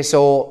 okay,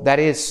 so that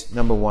is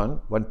number one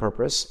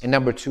purpose, and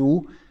number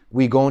two,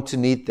 we're going to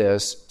need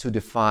this to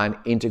define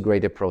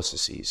integrated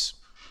processes.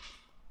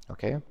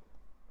 Okay,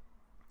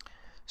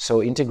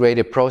 so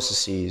integrated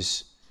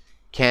processes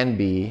can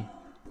be,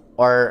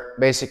 or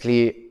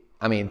basically,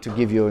 to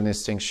give you a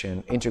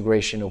distinction,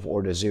 integration of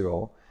order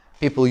 0.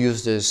 People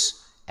use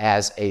this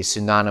as a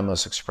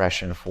synonymous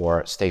expression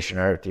for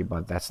stationarity,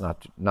 but that's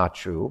not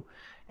true.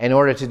 In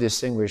order to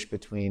distinguish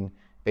between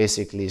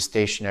basically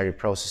stationary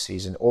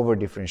processes and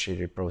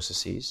over-differentiated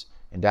processes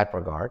in that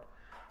regard,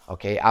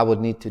 okay, I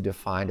would need to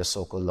define the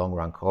so-called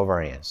long-run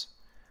covariance.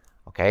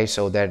 Okay,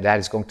 so that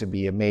is going to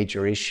be a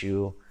major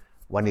issue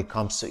when it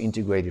comes to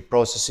integrated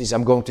processes.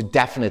 I'm going to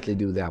definitely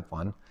do that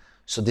one.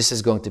 So this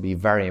is going to be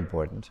very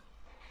important.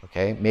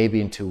 Okay,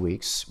 maybe in 2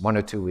 weeks, 1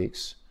 or 2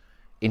 weeks,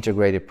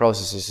 integrated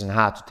processes and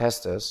how to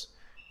test this.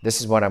 This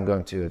is what I'm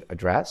going to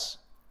address,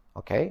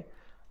 okay?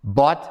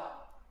 But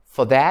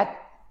for that,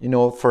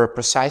 for a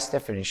precise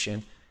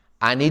definition,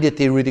 I need a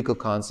theoretical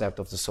concept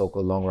of the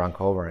so-called long-run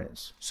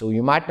covariance. So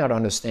you might not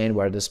understand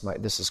where this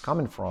is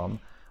coming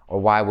from,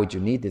 or why would you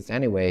need this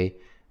anyway,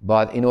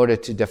 but in order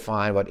to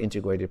define what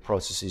integrated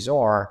processes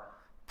are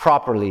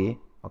properly,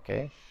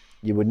 okay,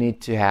 you would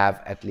need to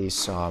have at least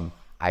some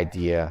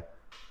idea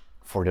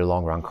for the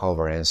long-run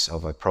covariance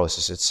of a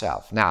process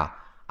itself. Now,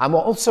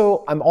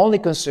 I'm only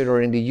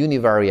considering the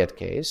univariate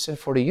case, and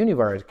for the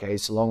univariate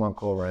case, long-run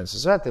covariance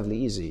is relatively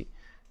easy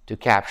to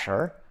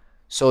capture.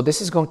 So this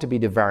is going to be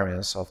the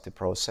variance of the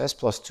process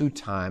plus 2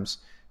 times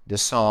the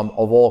sum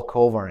of all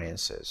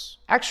covariances.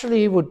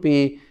 Actually, it would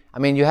be, I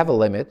mean, you have a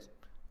limit,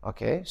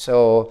 okay?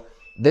 So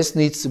this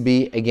needs to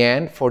be,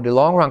 again, for the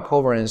long-run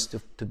covariance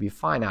to be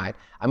finite.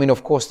 I mean,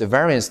 of course, the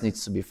variance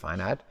needs to be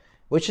finite,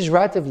 which is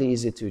relatively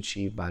easy to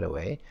achieve, by the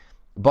way.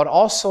 But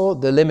also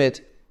the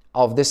limit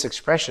of this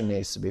expression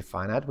needs to be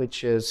finite,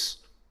 which is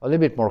a little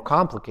bit more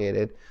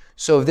complicated.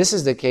 So if this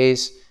is the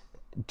case,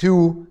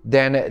 2,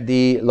 then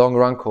the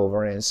long-run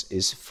covariance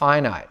is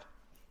finite.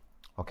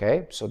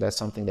 Okay, so that's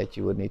something that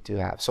you would need to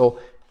have. So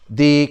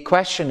the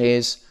question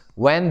is,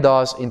 when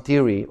does, in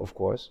theory, of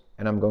course,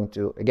 and I'm going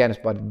to, again,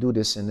 but do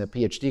this in the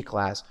PhD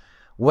class,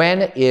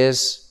 when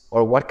is,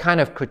 or what kind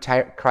of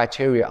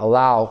criteria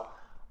allow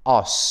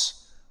us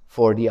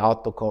for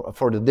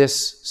the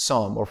this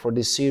sum or for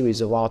this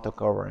series of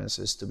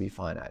autocovariances to be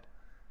finite?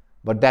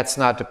 But that's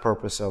not the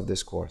purpose of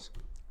this course.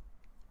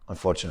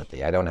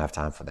 Unfortunately, I don't have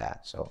time for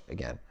that. So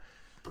again,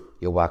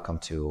 you're welcome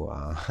to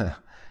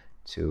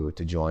to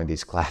join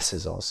these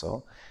classes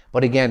also.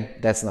 But again,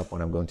 that's not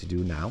what I'm going to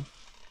do now.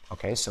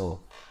 Okay,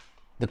 so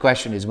the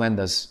question is, when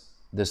does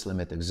this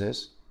limit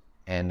exist?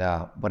 And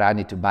but I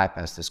need to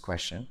bypass this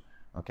question.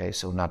 Okay,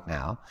 so not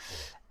now.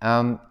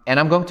 And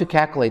I'm going to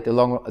calculate the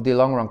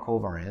long-run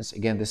covariance.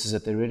 Again, this is a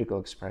theoretical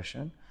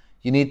expression.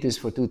 You need this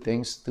for 2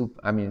 things,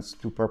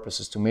 two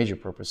purposes, 2 major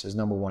purposes.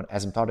 Number one,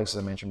 asymptotics, as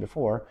I mentioned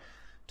before,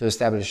 to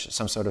establish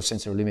some sort of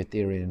sensory limit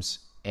theorems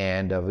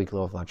and weak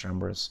low of large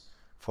numbers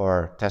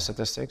for test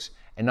statistics.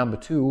 And number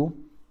 2,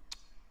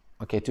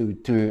 okay,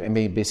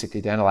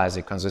 basically to analyze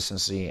the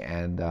consistency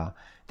and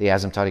the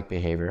asymptotic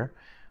behavior.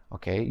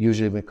 Okay,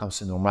 usually when it comes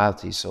to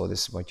normality, so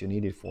this is what you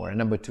need it for. And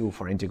number 2,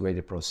 for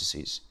integrated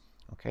processes.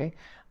 Okay,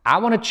 I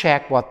want to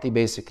check what the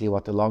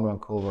long-run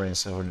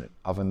covariance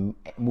of a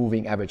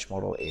moving average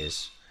model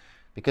is,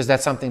 because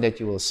that's something that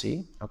you will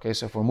see. Okay,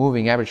 so for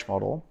moving average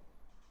model,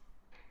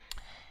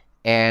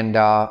 and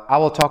I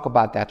will talk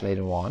about that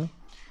later on.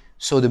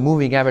 So the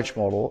moving average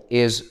model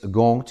is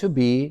going to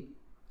be,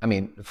 I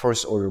mean, the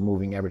first order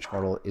moving average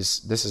model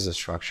is, this is a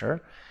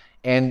structure,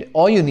 and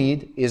all you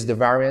need is the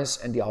variance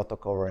and the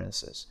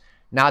autocovariances.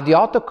 Now the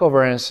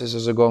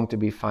autocovariances are going to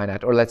be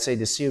finite, or let's say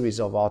the series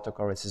of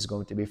autocovariances is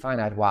going to be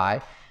finite.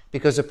 Why?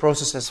 Because the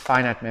process has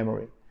finite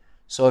memory.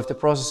 So if the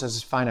process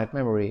has finite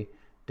memory,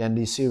 then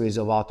the series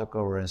of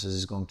autocovariances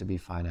is going to be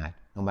finite,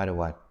 no matter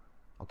what.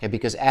 Okay,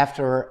 because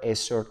after a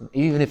certain,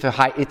 even if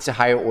it's a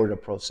higher order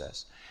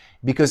process,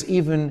 because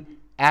even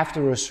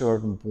after a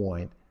certain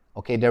point,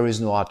 okay, there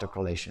is no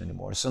autocorrelation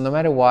anymore. So no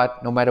matter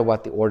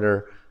what the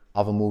order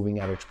of a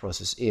moving average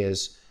process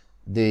is,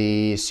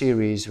 the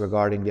series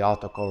regarding the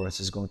autocovariance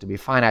is going to be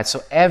finite.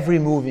 So every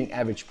moving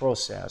average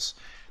process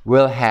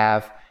will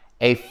have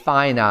a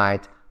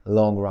finite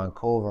long-run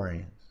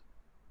covariance.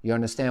 You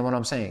understand what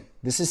I'm saying?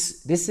 This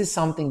is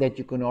something that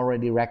you can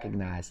already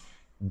recognize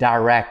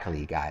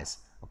directly, guys.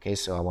 Okay,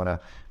 so I want to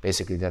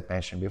basically that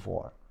mentioned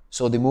before.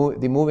 So the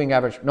moving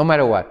average, no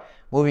matter what,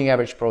 moving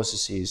average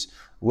processes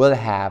will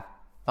have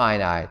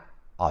finite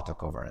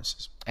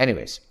autocovariances.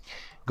 Anyways,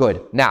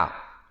 good. Now,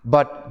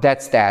 but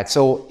that's that.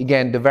 So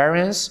again, the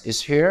variance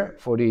is here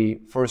for the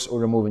first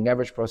order moving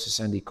average process,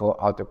 and the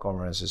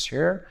autocovariance is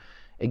here.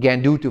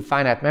 Again, due to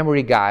finite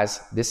memory,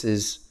 guys, this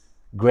is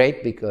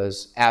great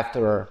because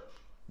after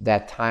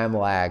that time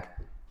lag,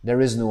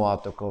 there is no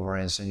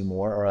autocovariance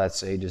anymore, or let's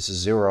say this is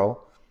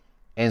 0.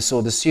 And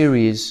so the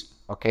series,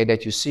 okay,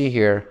 that you see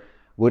here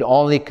would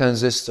only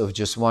consist of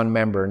just one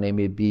member,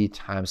 namely B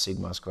times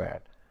sigma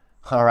squared.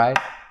 All right,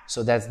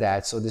 so that's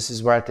that. So this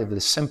is relatively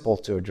simple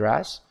to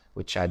address,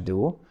 which I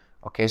do.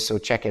 Okay, so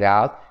check it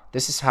out.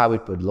 This is how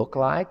it would look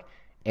like.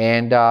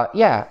 And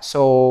yeah,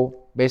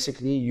 so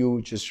basically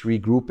you just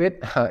regroup it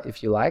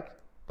if you like.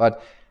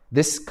 But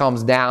this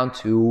comes down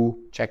to,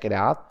 check it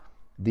out,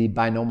 the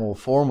binomial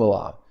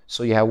formula.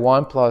 So you have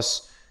 1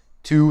 plus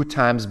 2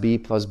 times b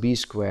plus b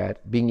squared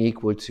being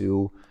equal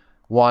to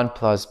 1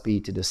 plus b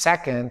to the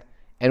second.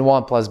 And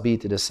 1 plus b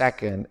to the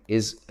second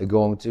is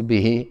going to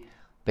be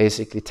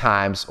basically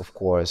times, of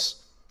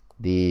course,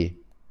 the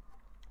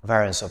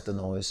variance of the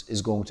noise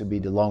is going to be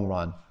the long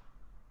run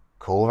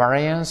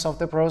covariance of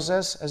the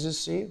process, as you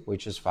see,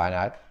 which is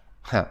finite,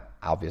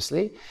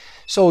 obviously.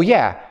 So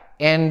yeah,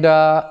 and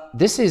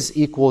this is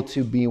equal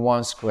to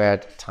b1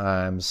 squared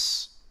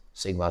times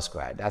sigma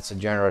squared. That's a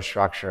general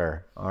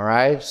structure, all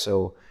right?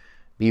 So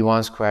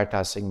b1 squared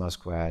times sigma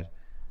squared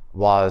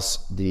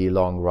was the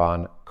long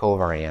run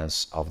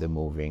covariance of the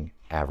moving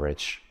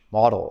average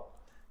model.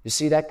 You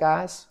see that,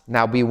 guys?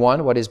 Now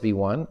B1, what is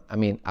B1? I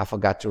mean, I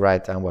forgot to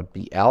write down what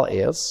BL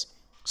is.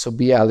 So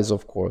BL is,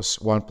 of course,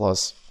 1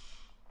 plus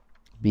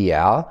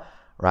BL,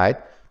 right?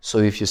 So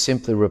if you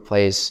simply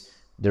replace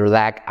the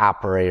lag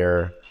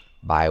operator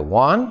by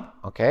 1,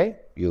 okay,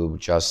 you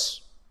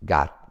just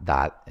got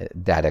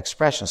that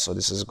expression. So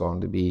this is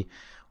going to be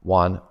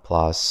 1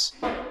 plus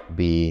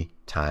B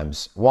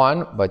times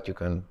 1, but you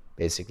can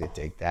basically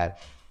take that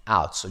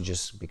out. So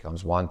just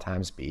becomes 1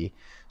 times b.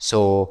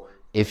 So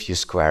if you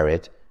square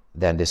it,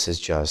 then this is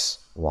just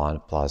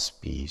 1 plus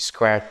b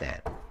squared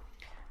then.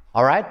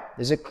 All right,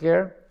 is it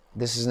clear?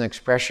 This is an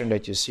expression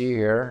that you see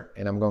here,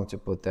 and I'm going to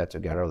put that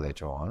together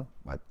later on,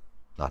 but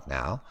not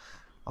now.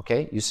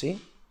 Okay, you see?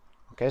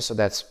 Okay, so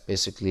that's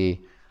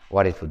basically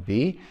what it would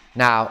be.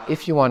 Now,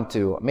 if you want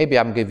to, maybe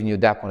I'm giving you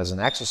that one as an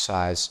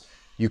exercise,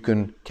 you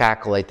can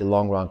calculate the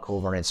long-run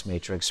covariance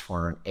matrix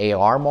for an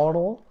AR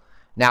model.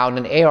 Now,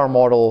 an AR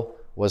model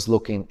was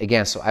looking,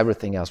 again, so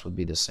everything else would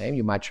be the same.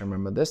 You might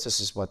remember this. This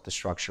is what the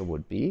structure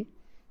would be.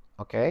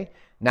 Okay?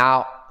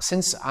 Now,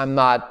 since I'm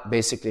not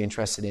basically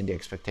interested in the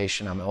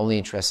expectation, I'm only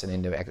interested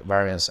in the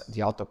variance,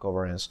 the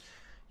autocovariance,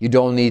 you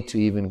don't need to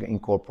even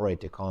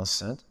incorporate the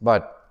constant,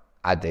 but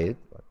I did.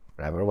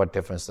 Whatever, what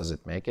difference does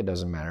it make? It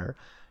doesn't matter.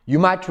 You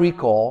might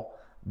recall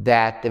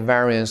that the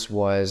variance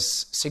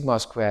was sigma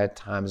squared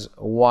times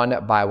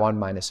 1 by 1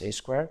 minus a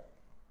squared.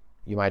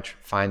 You might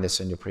find this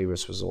in your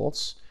previous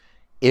results,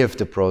 if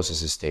the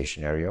process is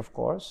stationary, of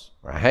course,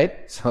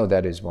 right? So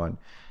that is one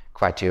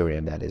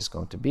criterion that is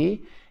going to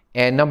be.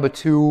 And number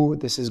 2,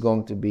 this is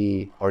going to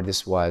be, or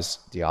this was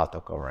the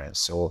autocovariance.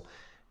 So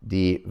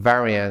the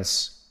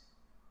variance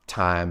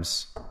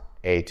times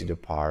a to the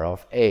power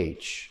of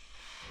h.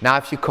 Now,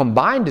 if you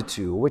combine the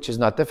two, which is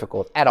not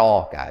difficult at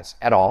all, guys,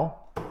 at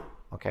all,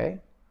 okay?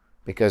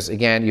 Because,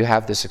 again, you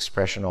have this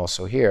expression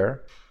also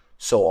here.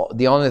 So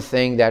the only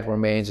thing that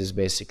remains is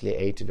basically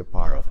a to the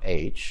power of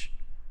h.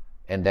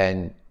 And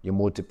then you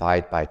multiply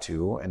it by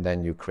 2, and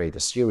then you create a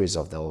series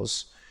of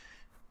those.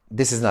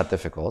 This is not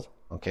difficult,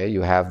 okay?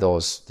 You have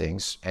those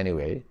things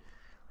anyway.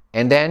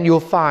 And then you'll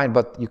find,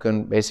 but you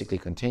can basically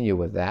continue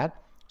with that.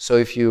 So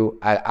if you,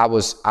 I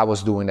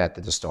was doing that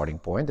at the starting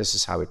point. This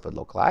is how it would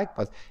look like.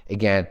 But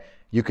again,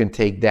 you can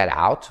take that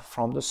out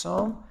from the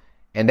sum.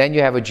 And then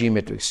you have a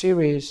geometric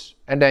series.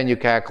 And then you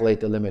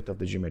calculate the limit of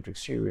the geometric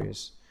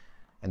series.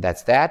 And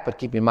that's that. But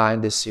keep in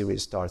mind, this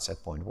series starts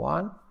at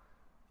 0.1.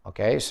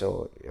 Okay,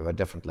 so you have a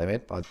different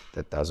limit, but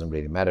that doesn't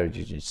really matter.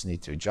 You just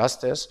need to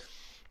adjust this.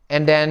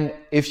 And then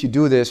if you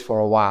do this for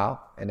a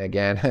while, and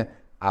again,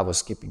 I was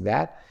skipping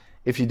that.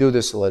 If you do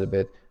this a little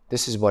bit,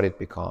 this is what it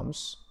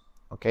becomes.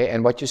 Okay,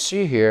 and what you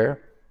see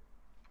here,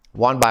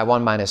 1 by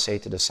 1 minus a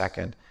to the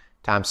second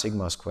times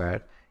sigma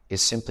squared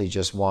is simply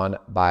just 1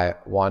 by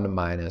 1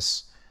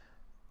 minus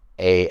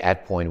a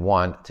at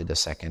 0.1 to the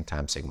second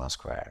times sigma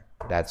squared.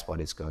 That's what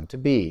it's going to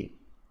be.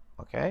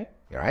 Okay,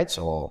 all right,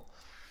 so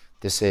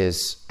this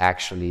is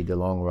actually the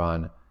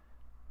long-run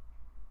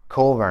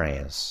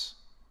covariance,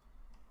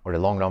 or the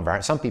long-run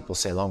variance. Some people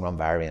say long-run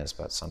variance,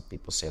 but some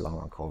people say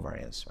long-run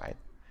covariance, right?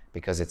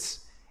 Because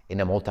it's,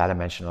 in a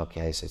multidimensional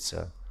case, it's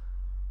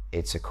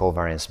a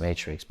covariance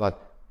matrix.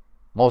 But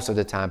most of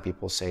the time,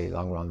 people say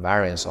long-run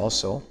variance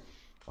also,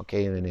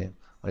 okay, when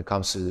it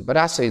comes to, but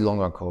I say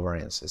long-run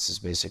covariance. This is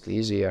basically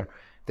easier.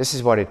 This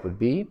is what it would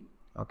be,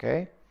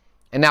 okay?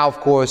 And now, of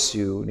course,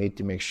 you need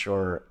to make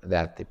sure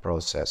that the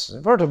process is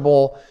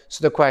invertible.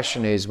 So the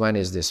question is, when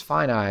is this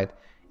finite?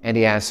 And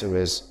the answer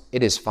is,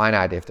 it is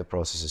finite if the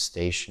process is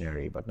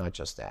stationary, but not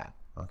just that,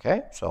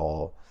 okay?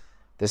 So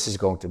this is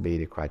going to be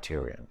the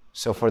criterion.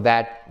 So for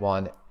that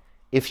one,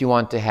 if you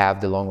want to have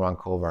the long-run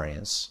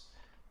covariance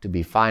to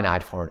be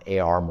finite for an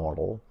AR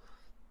model,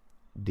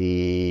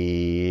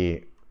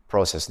 the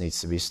process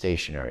needs to be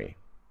stationary,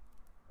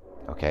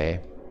 okay?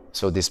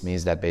 So this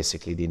means that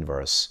basically the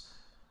inverse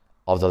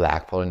of the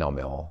lag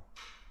polynomial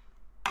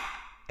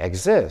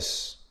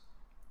exists,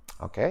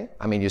 okay?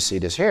 I mean, you see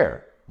this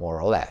here, more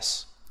or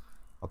less,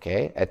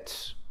 okay?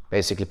 At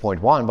basically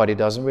 0.1, but it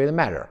doesn't really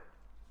matter.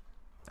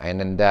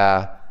 And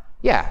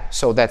yeah,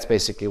 so that's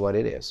basically what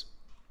it is.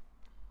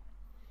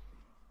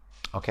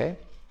 Okay?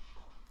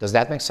 Does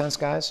that make sense,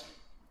 guys?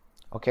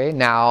 Okay,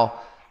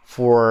 now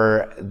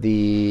for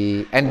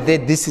the, and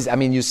this is, I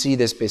mean, you see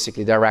this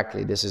basically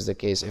directly. This is the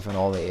case if and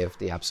only if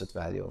the absolute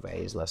value of A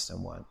is less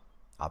than 1,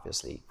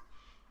 obviously.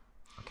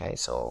 Okay,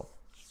 so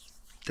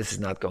this is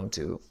not going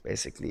to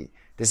basically,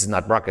 this is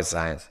not rocket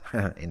science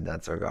in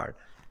that regard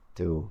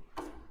to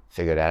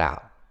figure that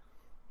out.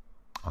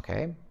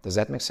 Okay, does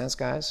that make sense,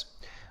 guys?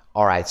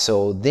 All right,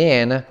 so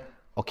then,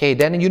 okay,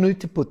 then you need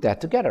to put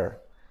that together.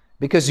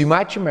 Because you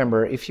might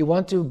remember, if you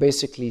want to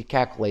basically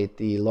calculate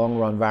the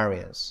long-run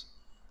variance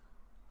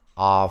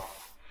of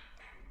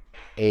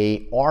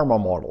a ARMA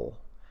model,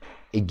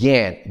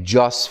 again,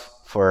 just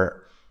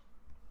for,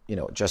 you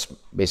know, just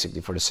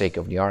basically for the sake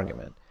of the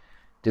argument,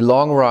 the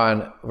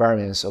long-run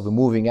variance of a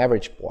moving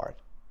average part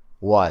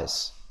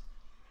was,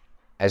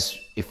 as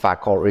if I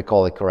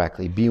recall it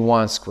correctly,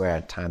 b1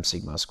 squared times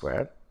sigma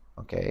squared,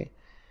 okay?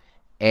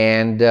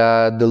 And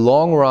the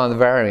long-run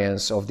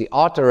variance of the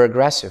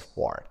autoregressive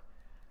part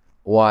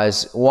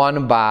was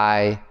 1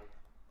 by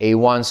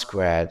a1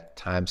 squared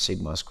times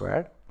sigma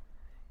squared.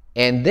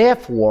 And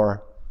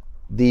therefore,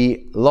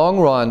 the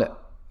long-run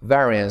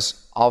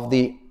variance of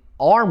the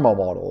ARMA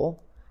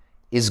model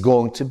is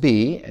going to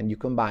be, and you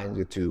combine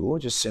the two,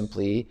 just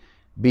simply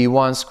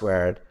b1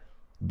 squared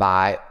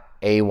by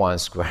a1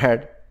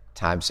 squared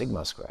times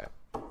sigma squared.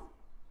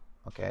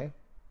 Okay?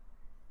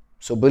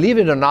 So believe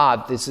it or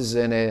not, this is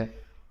in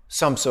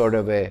some sort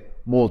of a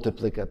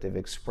multiplicative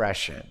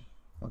expression,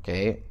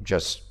 okay?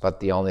 But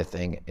the only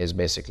thing is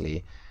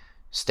basically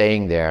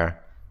staying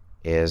there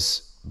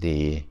is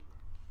the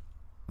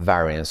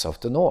variance of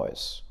the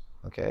noise,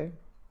 okay?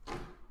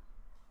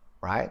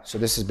 Right? So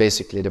this is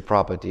basically the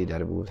property that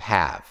it would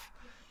have.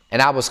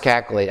 And I was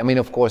calculating, I mean,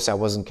 of course, I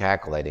wasn't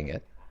calculating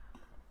it.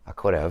 I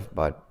could have,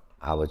 but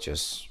I would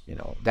just,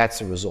 that's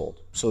the result.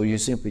 So you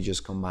simply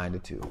just combine the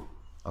two,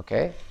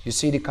 okay? You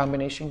see the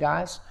combination,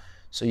 guys?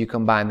 So you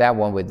combine that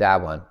one with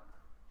that one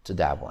to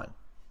that one.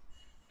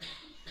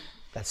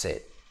 That's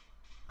it.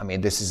 I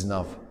mean, this is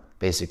enough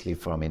basically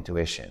from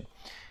intuition.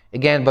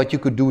 Again, but you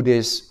could do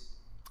this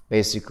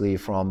basically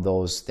from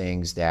those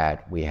things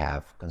that we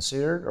have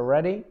considered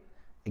already.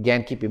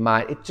 Again, keep in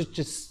mind, it's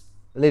just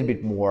a little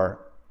bit more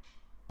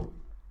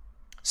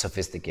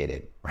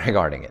sophisticated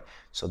regarding it.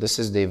 So this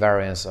is the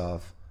variance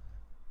of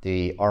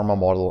the ARMA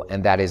model,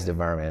 and that is the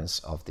variance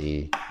of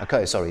the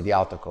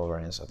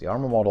autocovariance of the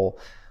ARMA model.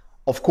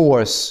 Of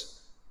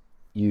course,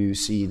 you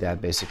see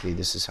that basically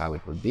this is how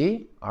it would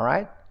be, all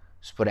right?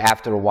 So, but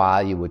after a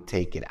while, you would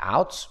take it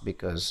out,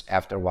 because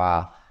after a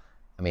while,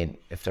 I mean,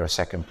 if there's a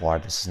second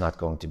part, this is not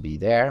going to be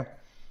there.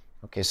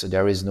 Okay, so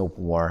there is no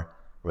more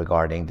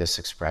regarding this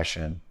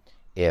expression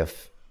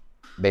if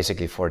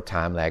basically for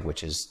time lag,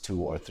 which is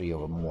 2 or 3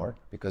 or more,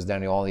 because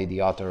then only the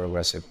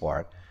autoregressive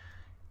part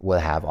will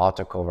have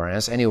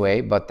autocovariance anyway,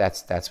 but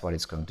that's what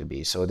it's going to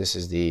be. So this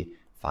is the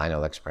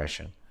final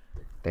expression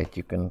that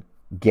you can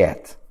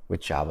get,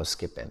 which I was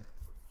skipping,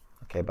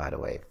 okay, by the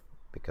way,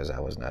 because I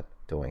was not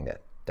doing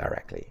that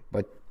directly,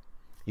 but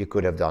you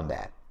could have done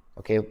that,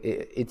 okay?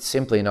 It's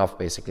simply enough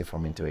basically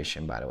from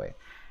intuition, by the way.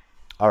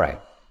 All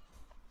right.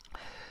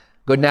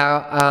 Good.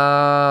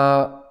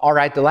 Now, all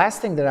right, the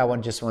last thing that I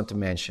just want to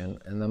mention,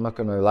 and I'm not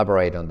going to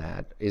elaborate on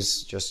that,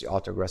 is just the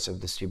autoregressive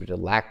distributed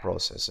lag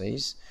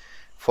processes,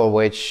 for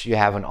which you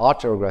have an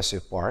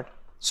autoregressive part.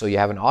 So you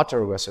have an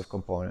autoregressive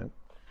component.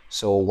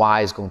 So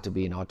Y is going to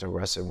be an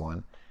autoregressive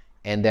one.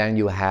 And then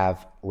you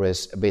have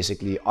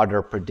basically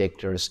other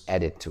predictors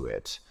added to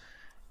it.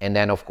 And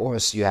then, of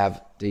course, you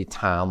have the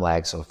time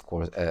lags, of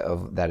course,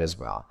 of that as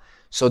well.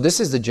 So this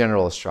is the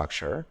general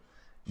structure.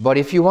 But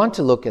if you want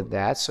to look at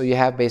that, so you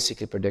have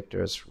basically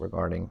predictors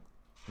regarding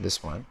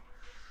this one,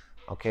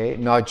 okay?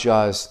 Not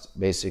just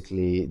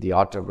basically the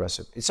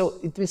autoregressive. So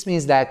this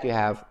means that you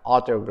have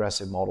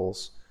autoregressive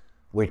models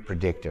with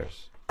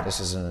predictors. This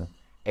is an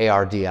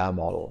ARDL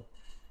model,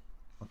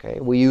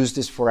 okay? We use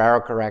this for error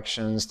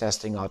corrections,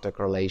 testing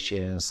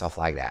autocorrelation, stuff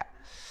like that,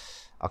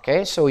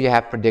 okay? So you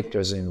have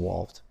predictors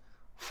involved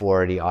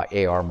for the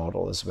AR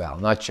model as well,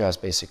 not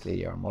just basically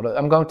the AR model.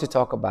 I'm going to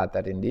talk about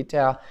that in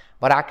detail,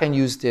 but I can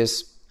use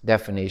this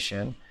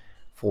definition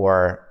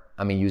for,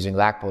 using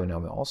lag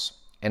polynomials,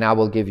 and I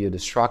will give you the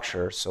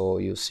structure so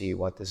you'll see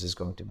what this is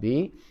going to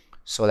be.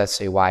 So let's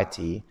say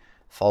YT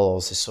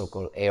follows the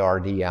so-called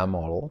ARDL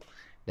model.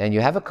 Then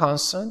you have a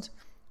constant,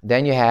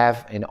 then you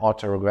have an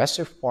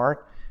autoregressive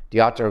part. The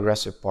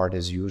autoregressive part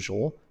is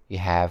usual. You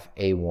have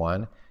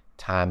A1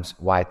 times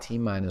YT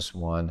minus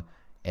 1,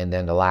 and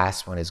then the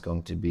last one is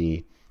going to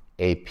be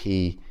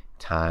AP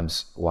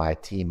times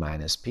YT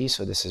minus P.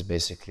 So this is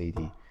basically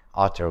the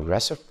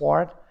autoregressive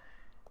part.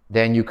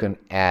 Then you can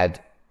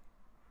add,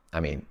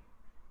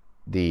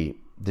 the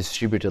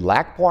distributed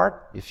lag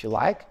part, if you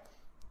like.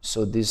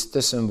 So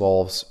this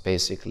involves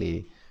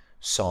basically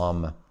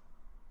some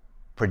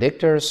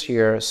predictors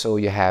here. So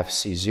you have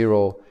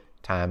C0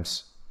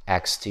 times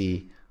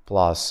XT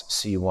plus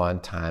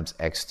C1 times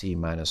XT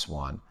minus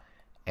 1,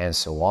 and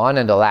so on.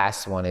 And the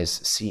last one is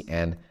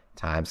Cn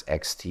times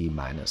XT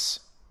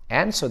minus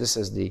n. So this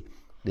is the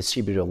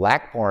distributed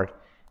lag part.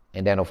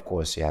 And then, of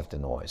course, you have the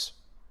noise.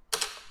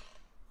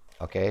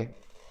 Okay?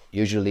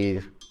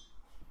 Usually,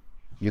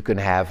 you can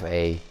have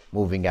a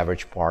moving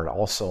average part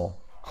also.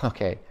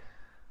 Okay?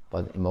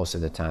 But most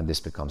of the time, this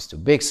becomes too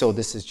big. So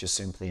this is just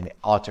simply an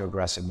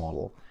autoregressive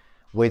model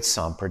with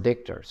some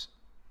predictors.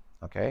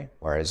 Okay?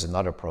 Whereas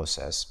another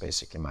process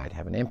basically might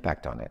have an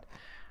impact on it.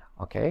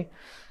 Okay?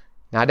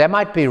 Now, there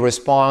might be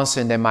response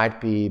and there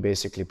might be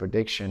basically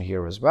prediction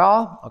here as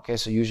well. Okay,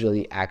 so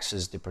usually X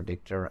is the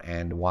predictor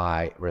and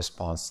Y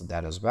responds to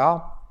that as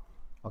well.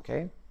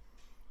 Okay,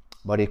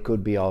 but it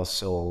could be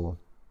also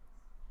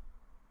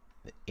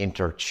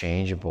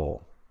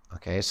interchangeable.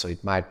 Okay, so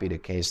it might be the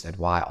case that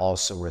Y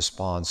also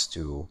responds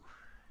to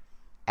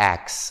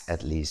X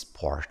at least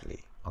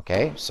partly.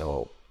 Okay,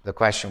 so the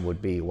question would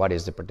be, what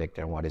is the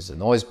predictor and what is the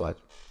noise? But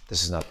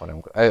this is not what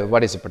I'm.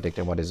 What is the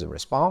predictor and what is the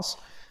response?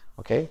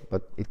 Okay,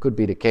 but it could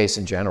be the case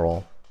in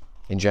general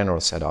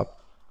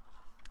setup.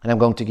 And I'm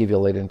going to give you a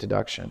little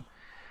introduction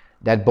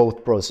that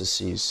both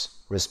processes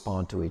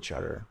respond to each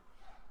other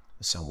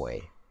in some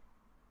way.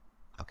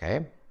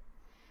 Okay?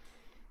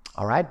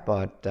 All right,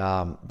 but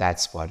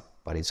that's what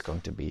it's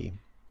going to be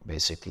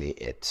basically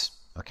it.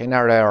 Okay,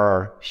 now there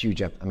are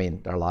there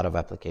are a lot of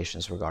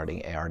applications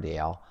regarding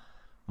ARDL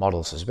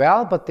models as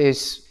well, but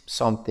there's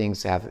some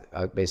things that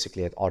have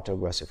basically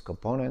autoregressive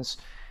components.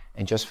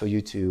 And just for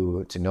you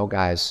to know,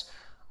 guys,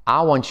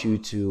 I want you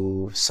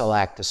to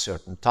select a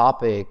certain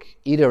topic,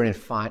 either in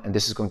and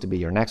this is going to be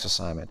your next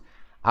assignment.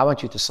 I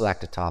want you to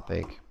select a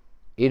topic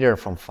either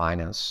from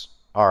finance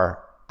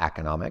or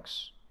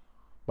economics,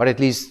 but at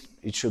least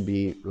it should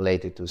be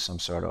related to some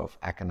sort of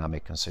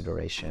economic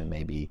consideration,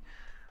 maybe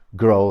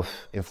growth,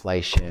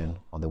 inflation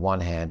on the one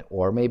hand,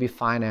 or maybe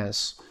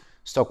finance,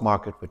 stock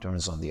market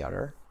returns on the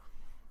other.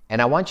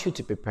 And I want you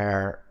to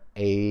prepare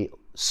a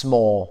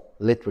small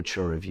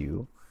literature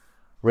review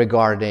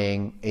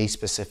regarding a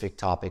specific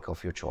topic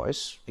of your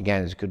choice.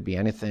 Again, it could be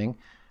anything,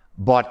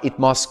 but it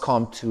must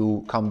come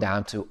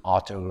down to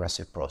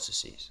autoregressive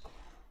processes.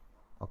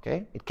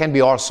 Okay? It can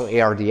be also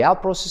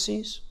ARDL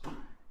processes.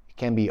 It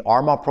can be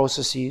ARMA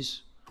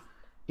processes.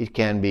 It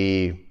can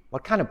be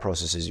what kind of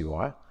processes you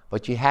are,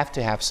 but you have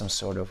to have some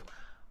sort of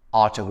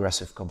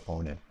autoregressive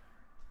component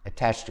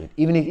attached to it.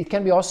 Even it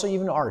can be also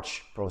even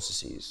ARCH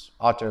processes,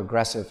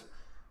 autoregressive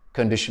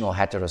conditional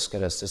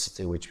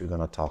heteroscedasticity, which we're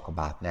going to talk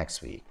about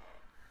next week.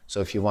 So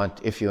if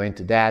you're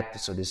into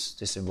that, so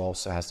this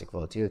involves stochastic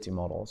volatility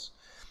models.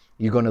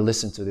 You're going to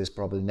listen to this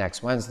probably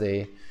next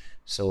Wednesday.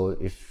 So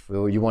if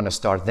you want to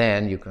start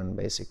then, you can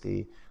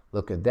basically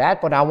look at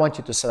that. But I want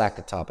you to select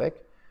a topic,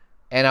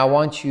 and I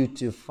want you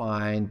to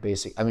find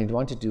I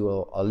want to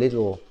do a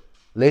little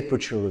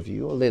literature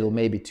review,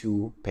 maybe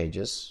 2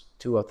 pages,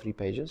 2 or 3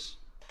 pages.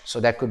 So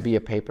that could be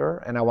a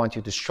paper, and I want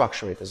you to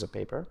structure it as a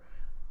paper,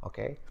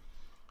 okay?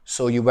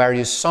 So where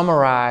you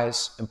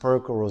summarize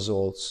empirical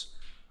results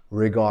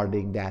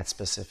regarding that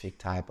specific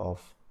type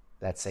of,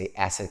 let's say,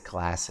 asset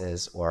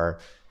classes or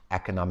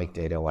economic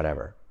data,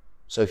 whatever.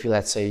 So if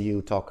let's say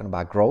you're talking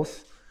about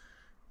growth,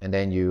 and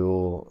then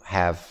you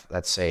have,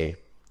 let's say,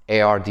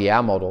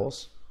 ARDL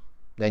models,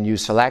 then you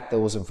select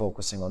those and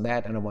focusing on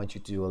that, and I want you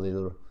to do a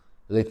little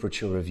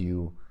literature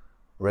review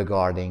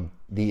regarding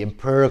the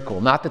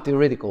empirical, not the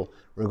theoretical,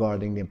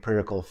 regarding the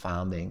empirical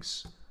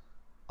findings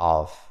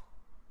of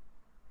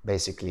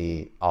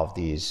basically of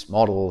these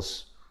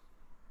models,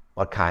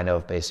 what kind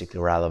of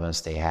basically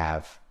relevance they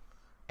have,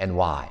 and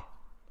why.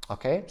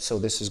 Okay, so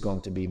this is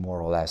going to be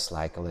more or less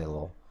like a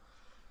little,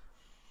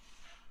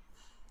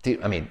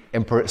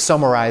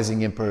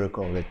 summarizing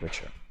empirical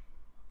literature.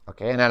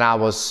 Okay, and then I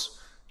was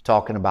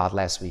talking about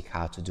last week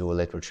how to do a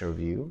literature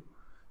review.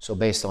 So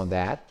based on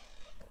that,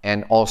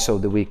 and also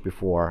the week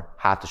before,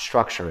 how to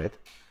structure it,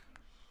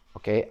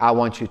 okay, I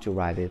want you to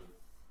write it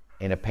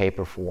in a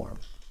paper form,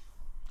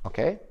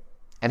 okay?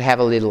 And have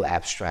a little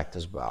abstract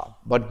as well.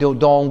 But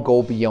don't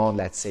go beyond,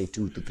 let's say,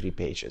 2 to 3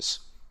 pages,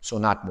 so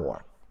not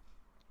more,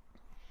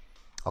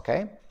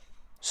 okay?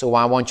 So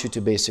I want you to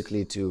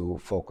basically to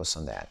focus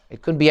on that.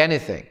 It could be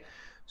anything.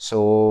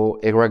 So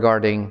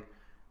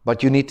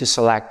but you need to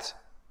select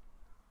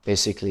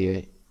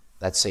basically,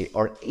 let's say,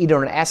 or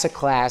either an asset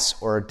class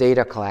or a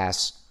data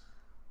class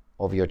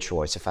of your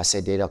choice. If I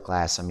say data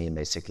class, I mean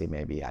basically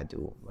maybe I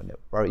do,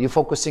 or you're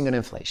focusing on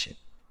inflation,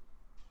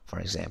 for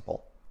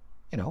example,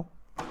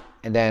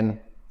 and then,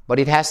 but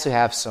it has to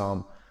have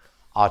some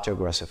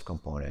autoregressive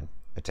component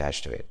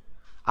attached to it.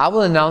 I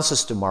will announce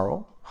this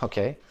tomorrow,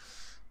 okay,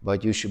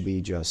 but you should be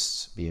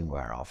just being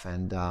aware of,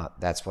 and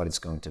that's what it's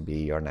going to be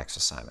your next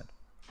assignment,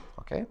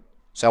 okay?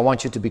 So I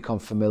want you to become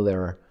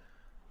familiar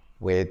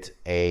with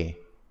a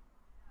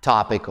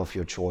topic of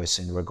your choice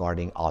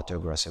regarding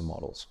autoregressive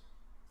models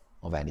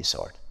of any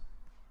sort,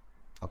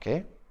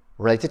 okay?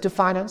 Related to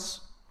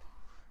finance,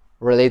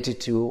 related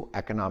to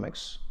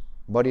economics,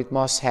 but it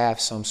must have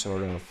some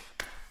sort of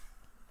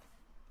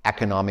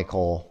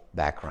economical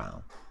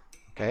background,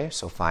 okay?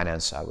 So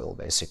finance, I will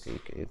basically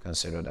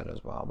consider that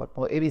as well,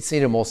 but it's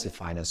either mostly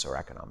finance or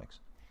economics.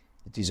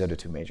 These are the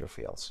 2 major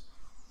fields,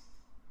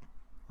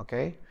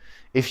 okay?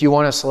 If you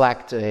want to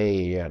select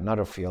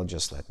another field,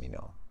 just let me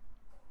know,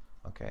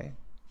 okay?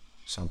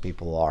 Some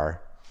people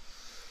are,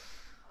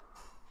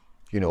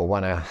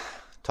 want to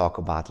talk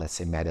about, let's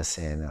say,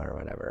 medicine or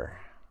whatever.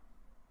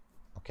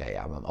 Okay,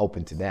 I'm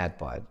open to that,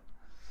 but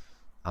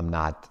I'm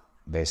not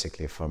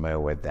basically familiar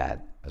with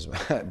that as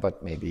well.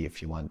 But maybe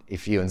if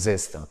you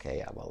insist,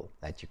 okay, I will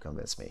let you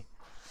convince me.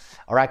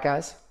 All right,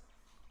 guys?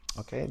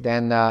 Okay,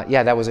 then,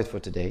 that was it for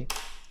today.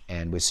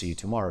 And we'll see you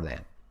tomorrow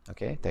then.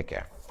 Okay, take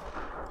care.